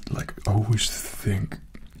 If you had, like, I always think,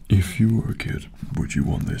 if you were a kid, would you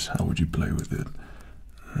want this? How would you play with it?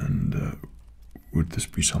 And would this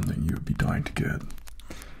be something you would be dying to get?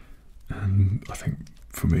 And I think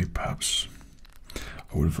for me, perhaps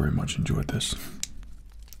I would have very much enjoyed this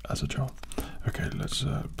as a child. Okay, let's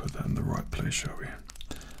put that in the right place, shall we?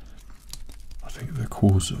 I think the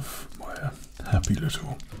cause of my happy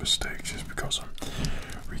little mistakes is because I'm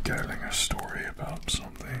regaling a story about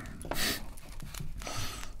something.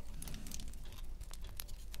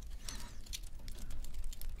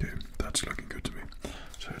 Okay, that's looking good to me.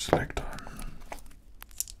 So it's leg time.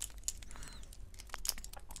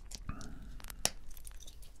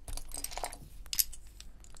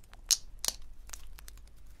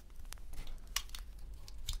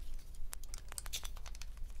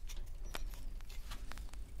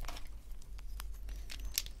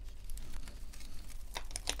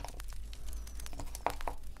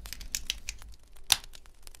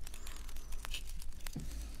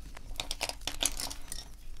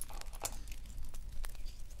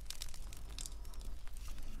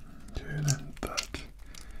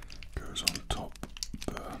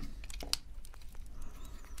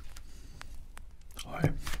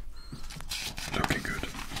 Looking good.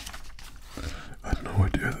 I had no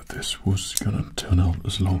idea that this was going to turn out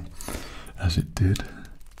as long as it did,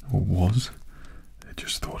 or was. I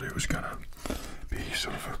just thought it was going to be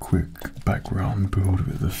sort of a quick background build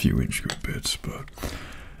with a few intricate bits, but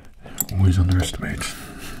always underestimate.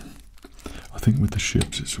 I think with the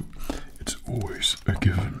ships, it's always a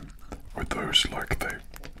given with those, like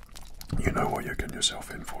you know what you're getting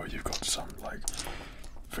yourself in for. You've got some like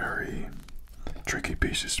very tricky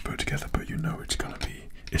pieces to put together, but you know it's going to be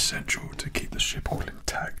essential to keep the ship all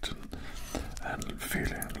intact and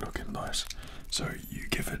feeling and looking nice. So you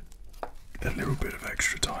give it a little bit of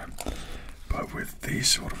extra time. But with these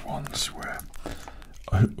sort of ones where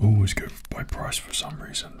I always go by price for some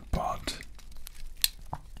reason, but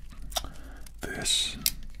this,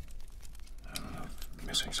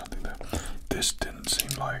 missing something there. This didn't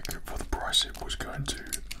seem like, for the price, it was going to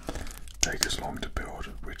take as long to build,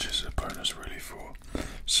 which is a bonus really for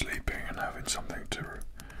sleeping and having something to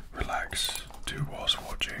relax to whilst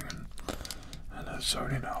watching and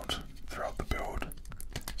zoning out throughout the build.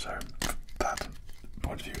 So that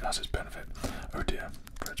point of view has its benefit. Oh dear,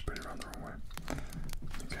 Fred's put it around the wrong way.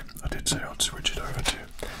 Okay, I did say I'd switch it over to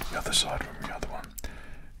the other side from the other one.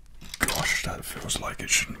 Gosh, that feels like it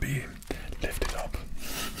shouldn't be lifted up.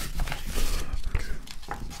 Okay.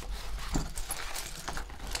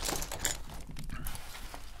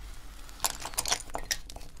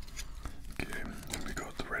 Okay, and we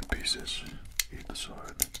got the red pieces either side.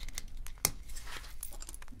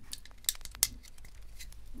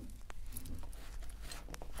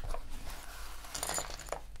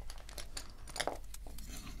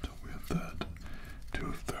 We have that. Two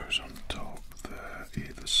of those on top there,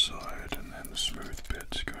 either side, and then the smooth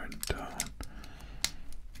bits going down.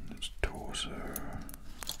 And its torso,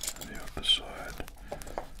 and the other side.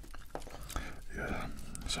 Yeah,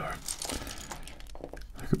 so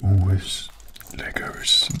like always, Lego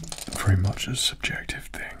is very much a subjective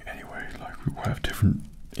thing anyway. Like we all have different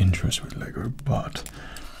interests with Lego, but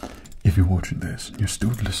if you're watching this and you're still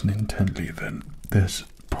listening intently, then there's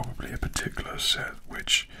probably a particular set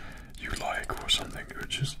which you like, or something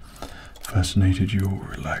which has fascinated you or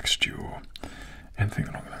relaxed you or anything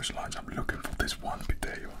along those lines. I'm looking for this one bit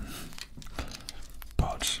there.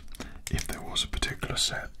 But if there was a particular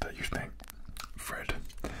set that you think, Fred,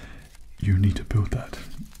 you need to build that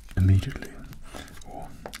immediately or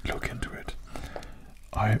look into it,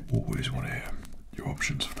 I always want to hear your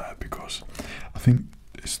options for that, because I think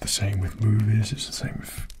it's the same with movies, it's the same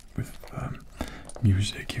with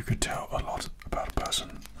music. You could tell a lot about a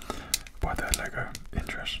person by their Lego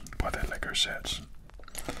interest, by their Lego sets.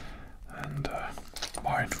 And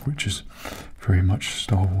mine, which is very much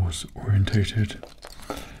Star Wars orientated,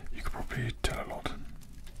 you could probably tell a lot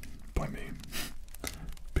by me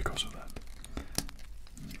because of that.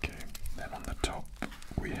 Okay, then on the top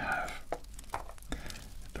we have,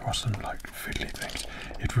 there are some like fiddly things.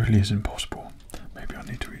 It really is impossible. Maybe I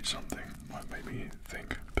need to eat something, might make me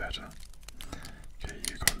think better. Okay,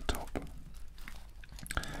 you go on top.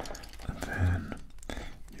 And then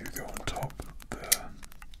you go on top there.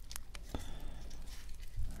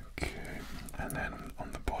 Okay, and then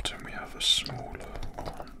on the bottom we have a smaller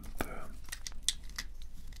one there.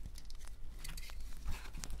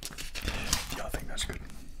 Yeah, I think that's good.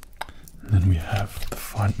 And then we have the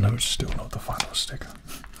final, no, it's still not the final sticker.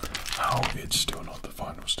 How it's still not the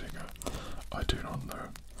final sticker, I do not know.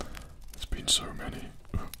 There's been so many.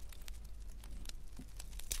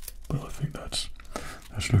 But I think that's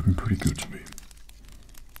looking pretty good to me.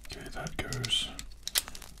 Okay, that goes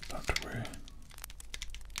that way.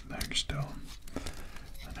 Next down.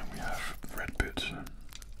 And then we have red bits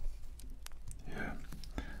here.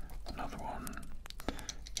 Another one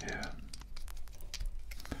here.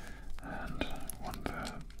 And one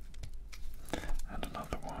there. And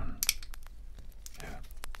another one here.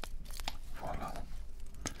 Voila.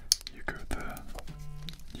 You go there.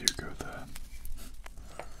 You go there.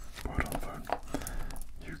 Word on the phone.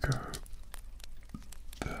 You go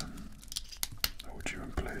there. Hold you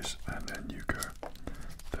in place, and then you go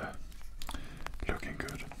there. Looking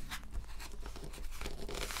good.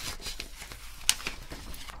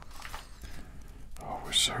 Oh,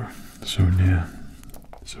 we're so near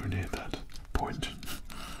that point.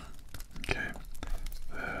 Okay,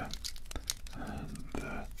 there and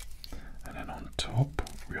there, and then on top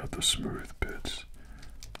we have the smooth bits.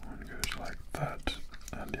 One goes like that,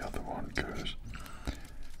 and the other one goes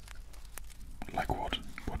like what?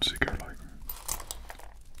 What does it go like?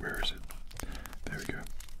 Where is it? There we go.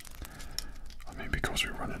 I mean, because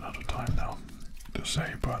we're running out of time now to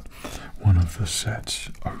say, but one of the sets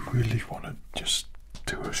I really want to just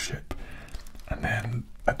do a ship, and then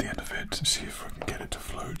at the end of it see if I can get it to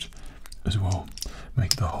float as well,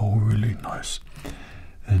 make the whole really nice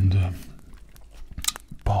and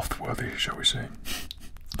bath worthy, shall we say,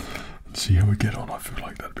 and see how we get on. I feel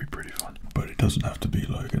like that'd be pretty fun, but it doesn't have to be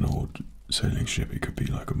like an old sailing ship. It could be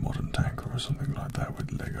like a modern tanker or something like that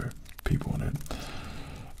with Lego people on it,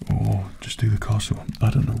 or just do the castle. I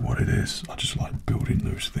don't know what it is, I just like building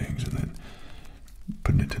those things and then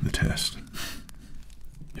putting it to the test,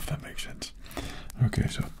 if that makes sense. Okay,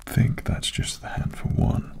 so I think that's just the hand for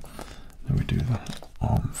one. Then we do the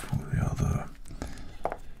arm for the other.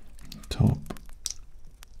 Top.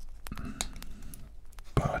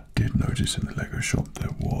 But I did notice in the Lego shop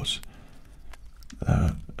there was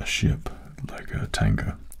a ship, like a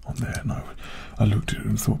tanker on there, and I looked at it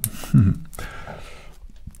and thought,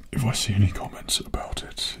 if I see any comments about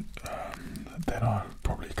it, then I'll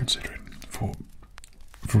probably consider it for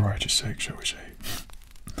variety's sake, shall we say,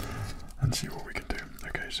 and see what we can do.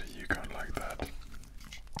 Okay, so you go like that,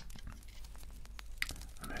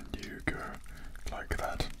 and then you go like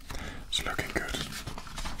that. It's looking good.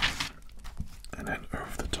 And then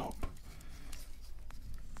over the top.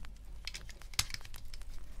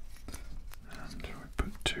 And we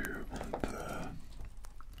put 2 on there.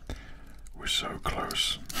 We're so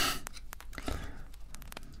close.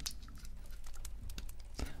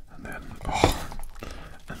 And then,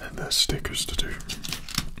 and then there's stickers to do.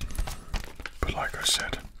 But like I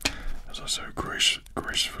said, as I so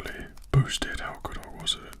gracefully boasted how good I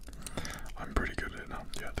was at it, I'm pretty good at it now.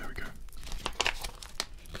 Yeah, there we go.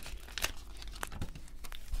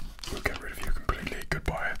 We'll get rid of you completely.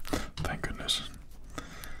 Goodbye. Thank goodness.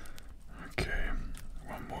 Okay,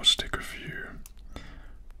 one more sticker for you.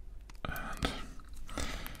 And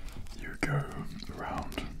you go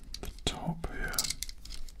around the top here.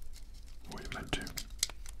 What you meant to.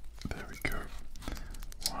 There we go.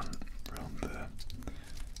 One around there.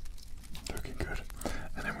 Looking good.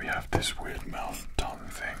 And then we have this weird mouth tongue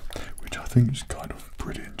thing, which I think is kind of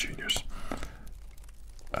pretty ingenious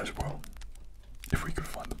as well. If we can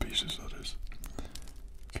find the pieces, that is.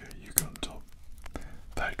 Okay, you go on top.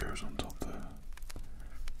 That goes on top there.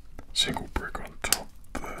 Single brick on top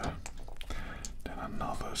there. Then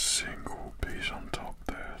another single piece on top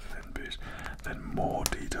there, thin piece. Then more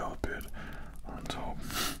detailed bit on top.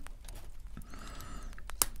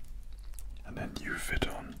 And then you fit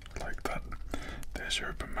on like that. There's your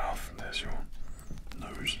open mouth and there's your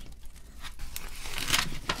nose.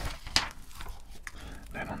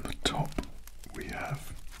 Then on the top we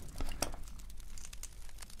have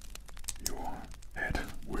your head,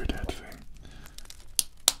 weird head thing.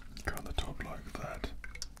 Go on the top like that,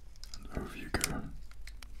 and over you go.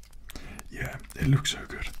 Yeah, it looks so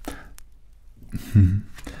good.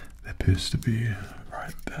 There appears to be,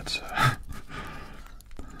 right, that's, that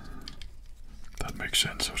makes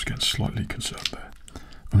sense. I was getting slightly concerned there.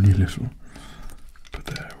 Only a little, but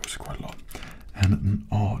there was quite a lot. And an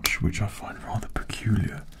arch, which I find rather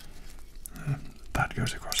peculiar. That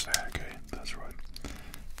goes across there, okay, that's right.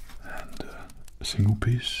 And a single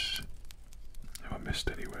piece. Have I missed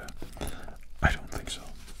anywhere? I don't think so.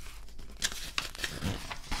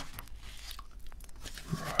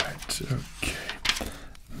 Right, okay.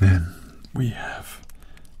 Then we have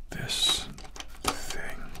this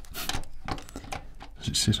thing. Does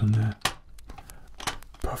it sit on there?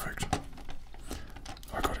 Perfect.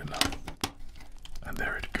 I got it now. And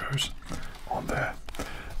there it goes on there.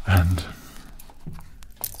 And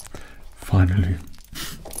finally,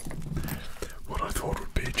 what I thought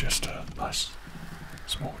would be just a nice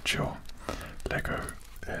small chill Lego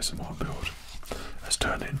ASMR build has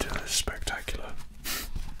turned into this spectacular,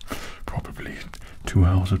 probably 2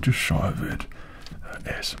 hours or just shy of it,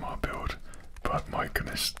 ASMR build. But my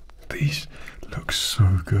goodness, these look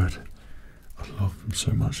so good. I love them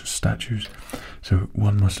so much as statues. So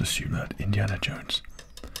one must assume that Indiana Jones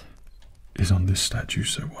is on this statue,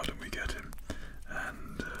 so why don't we get him?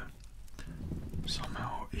 And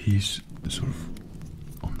somehow he's sort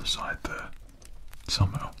of on the side there.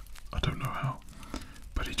 Somehow. I don't know how.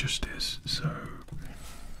 But he just is, so...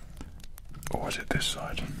 Or is it this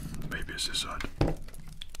side? Maybe it's this side. But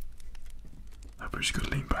he's got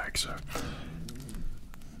to lean back, so...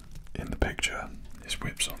 In the picture, his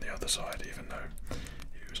whip's on the other side, even though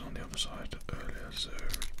he was on the other side earlier,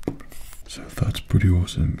 so that's pretty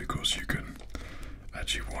awesome, because you can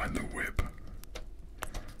actually wind the whip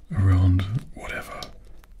around whatever.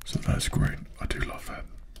 So that's great. I do love that.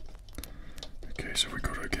 Okay, so we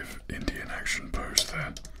got to give Indian action pose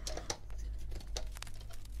there.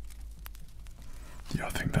 Yeah, I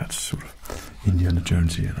think that's sort of Indiana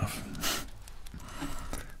Jonesy enough.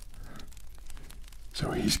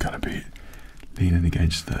 So he's going to be leaning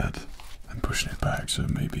against that and pushing it back, so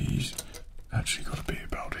maybe he's actually got to be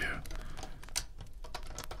about here.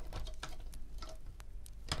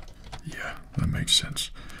 Yeah, that makes sense.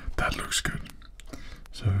 That looks good.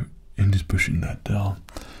 So Indy's pushing that down,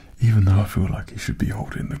 even though I feel like he should be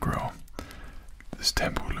holding the ground. This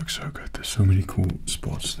temple looks so good. There's so many cool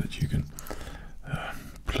spots that you can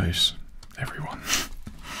place everyone.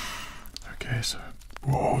 Okay, so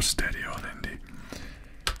whoa, steady on, Indy.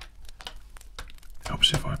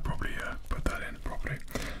 Helps if I probably put that in properly.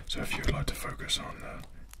 So if you'd like to focus on,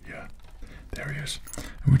 yeah, there he is.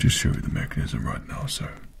 And we'll just show you the mechanism right now, so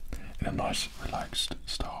in a nice relaxed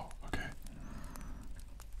style, okay.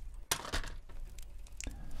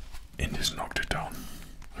 Indy's knocked it down.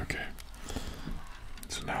 Okay.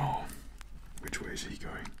 So now, which way is he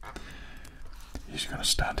going? he's going to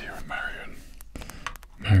stand here with Marion.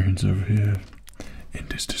 Marion's over here.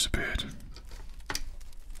 Indy's disappeared.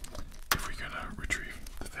 If we're going to retrieve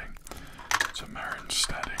the thing. So Marion's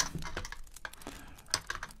standing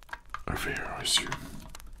over here, I assume.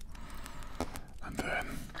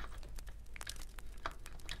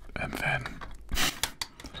 And then,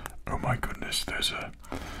 oh my goodness, there's a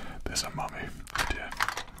mummy. Oh dear.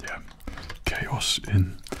 Yeah. Chaos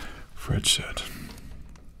in Fred said.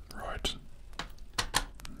 Right.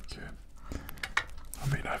 Okay. I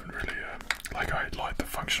mean, I haven't really, I like the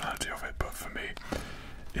functionality of it, but for me,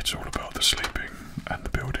 it's all about the sleeping and the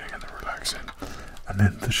building and the relaxing, and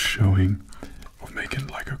then the showing of making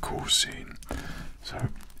like a cool scene. So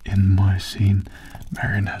in my scene,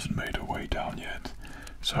 Marion hasn't made her way down yet.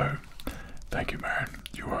 So thank you, Marion.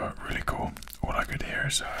 You are really cool. All I could hear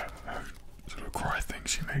is her sort of cry thing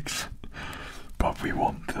she makes. But we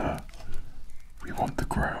want the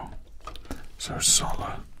grail. So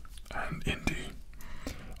Sala and Indy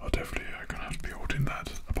are definitely gonna have to be holding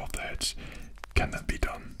that above their heads. Can that be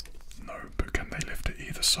done? No, but can they lift it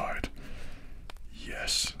either side?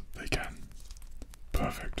 Yes, they can.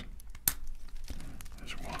 Perfect.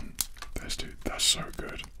 There's one. There's two. That's so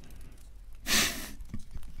good.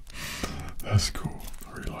 That's cool.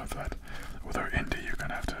 I really like that. Although Indy, you're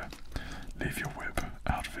gonna have to leave your whip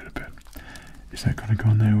out of it a bit. Is that gonna go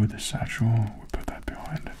on there with the satchel? We'll put that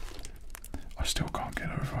behind. I still can't get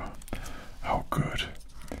over how good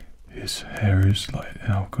his hair is, like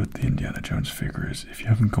how good the Indiana Jones figure is. If you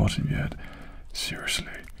haven't got him yet, seriously,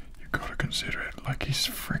 you've got to consider it. Like, he's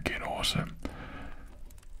freaking awesome.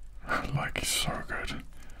 Like, he's so good.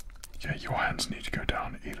 Yeah, your hands need to go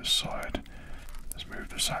down either side. Let's move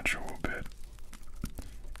the satchel a bit,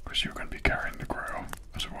 because you're going to be carrying the grail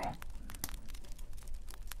as well.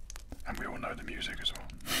 And we all know the music as well.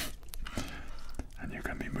 And you're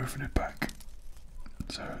going to be moving it back.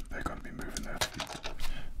 So they're going to be moving their feet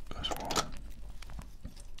as well.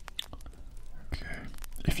 Okay.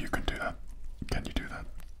 If you can do that, can you do that?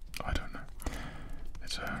 I don't know.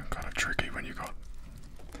 It's kind of tricky when you got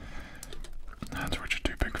hands which are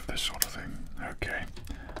too big for this sort of thing. Okay.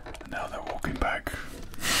 Now they're walking back.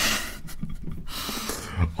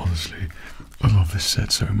 Honestly, I love this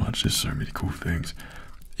set so much. There's so many cool things.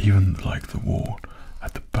 Even like the wall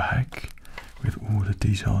at the back with all the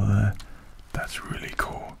detail there. That's really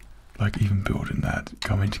cool. Like, even building that,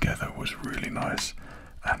 coming together was really nice.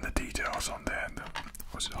 And the details on there, and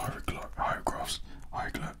was it hieroglyphs?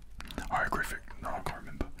 Hieroglyphic? No, I can't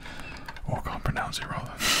remember. Or I can't pronounce it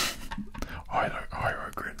rather.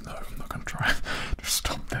 Hieroglyph? No, I'm not going to try. Just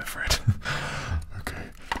stop there, Fred. Okay.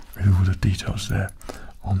 With all the details there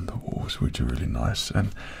on the walls, which are really nice.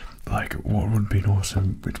 And like, what would have been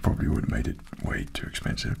awesome, which probably would have made it way too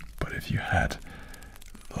expensive, but if you had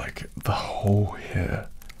like the hole here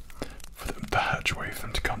for the hatchway for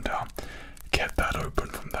them to come down, get that open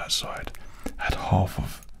from that side, had half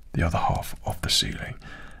of the other half of the ceiling,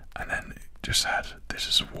 and then just had this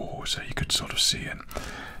as a wall so you could sort of see in,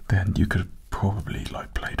 then you could have probably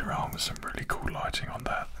like played around with some really cool lighting on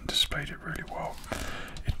that and displayed it really well.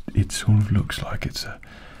 It sort of looks like it's a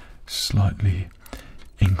slightly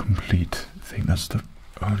incomplete thing. That's the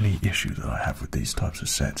only issue that I have with these types of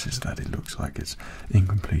sets, is that it looks like it's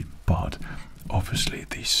incomplete, but obviously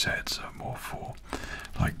these sets are more for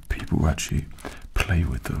like people who actually play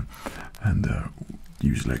with them and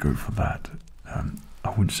use Lego for that. I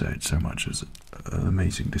wouldn't say it's so much as an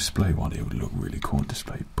amazing display one. It would look really cool on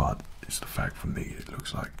display, but it's the fact for me it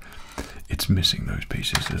looks like it's missing those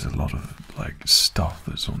pieces. There's a lot of like stuff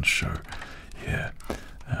that's on show here,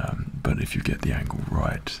 but if you get the angle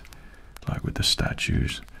right, like with the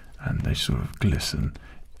statues, and they sort of glisten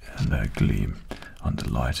and they gleam under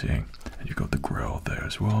lighting, and you've got the grill there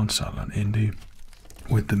as well, and Sal and Indy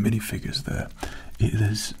with the minifigures there. It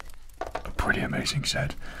is a pretty amazing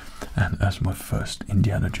set, and as my first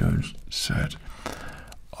Indiana Jones set,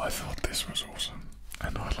 I thought this was awesome.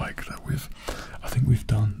 And I like that I think we've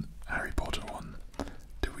done Harry Potter one.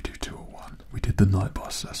 Did we do 2 or 1? We did the Night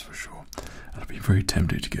Bus, that's for sure. And I'd be very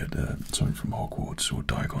tempted to get something from Hogwarts or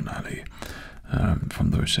Diagon Alley, from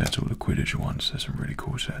those sets, or the Quidditch ones. There's some really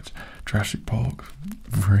cool sets. Jurassic Park,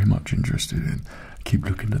 very much interested in. Keep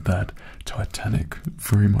looking at that. Titanic,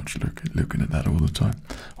 very much looking at that all the time.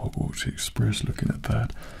 Hogwarts Express, looking at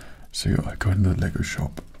that. So I go in the Lego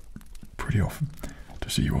shop pretty often to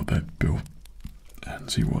see what they built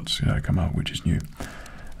and see what's come out, which is new.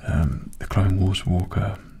 The Clone Wars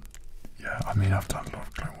Walker. Yeah, I mean, I've done a lot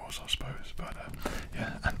of Clone Wars, I suppose, but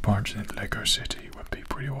yeah, and Barnes in Lego City would be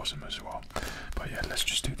pretty awesome as well. But yeah, let's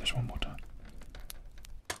just do this one more time.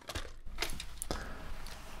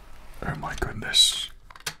 Oh my goodness.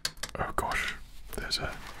 Oh gosh.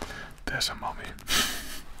 There's a mummy.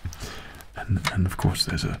 and of course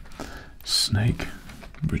there's a snake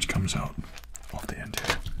which comes out of the end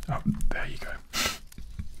here. Oh, there you go.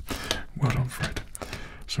 Well done, Fred.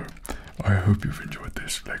 So I hope you've enjoyed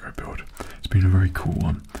this Lego build. It's been a very cool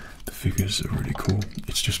one. The figures are really cool.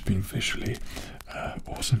 It's just been visually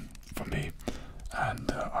awesome for me,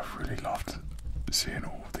 and I've really loved seeing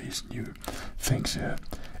all these new things here.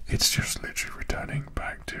 It's just literally returning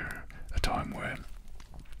back to a time where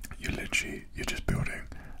you're just building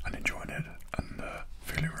and enjoying it and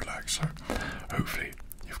feeling relaxed. So hopefully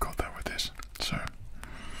you've got that with this. So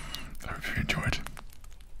I hope you enjoyed.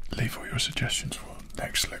 Leave all your suggestions for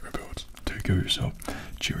next Lego builds. Do go yourself.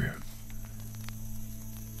 Cheerio.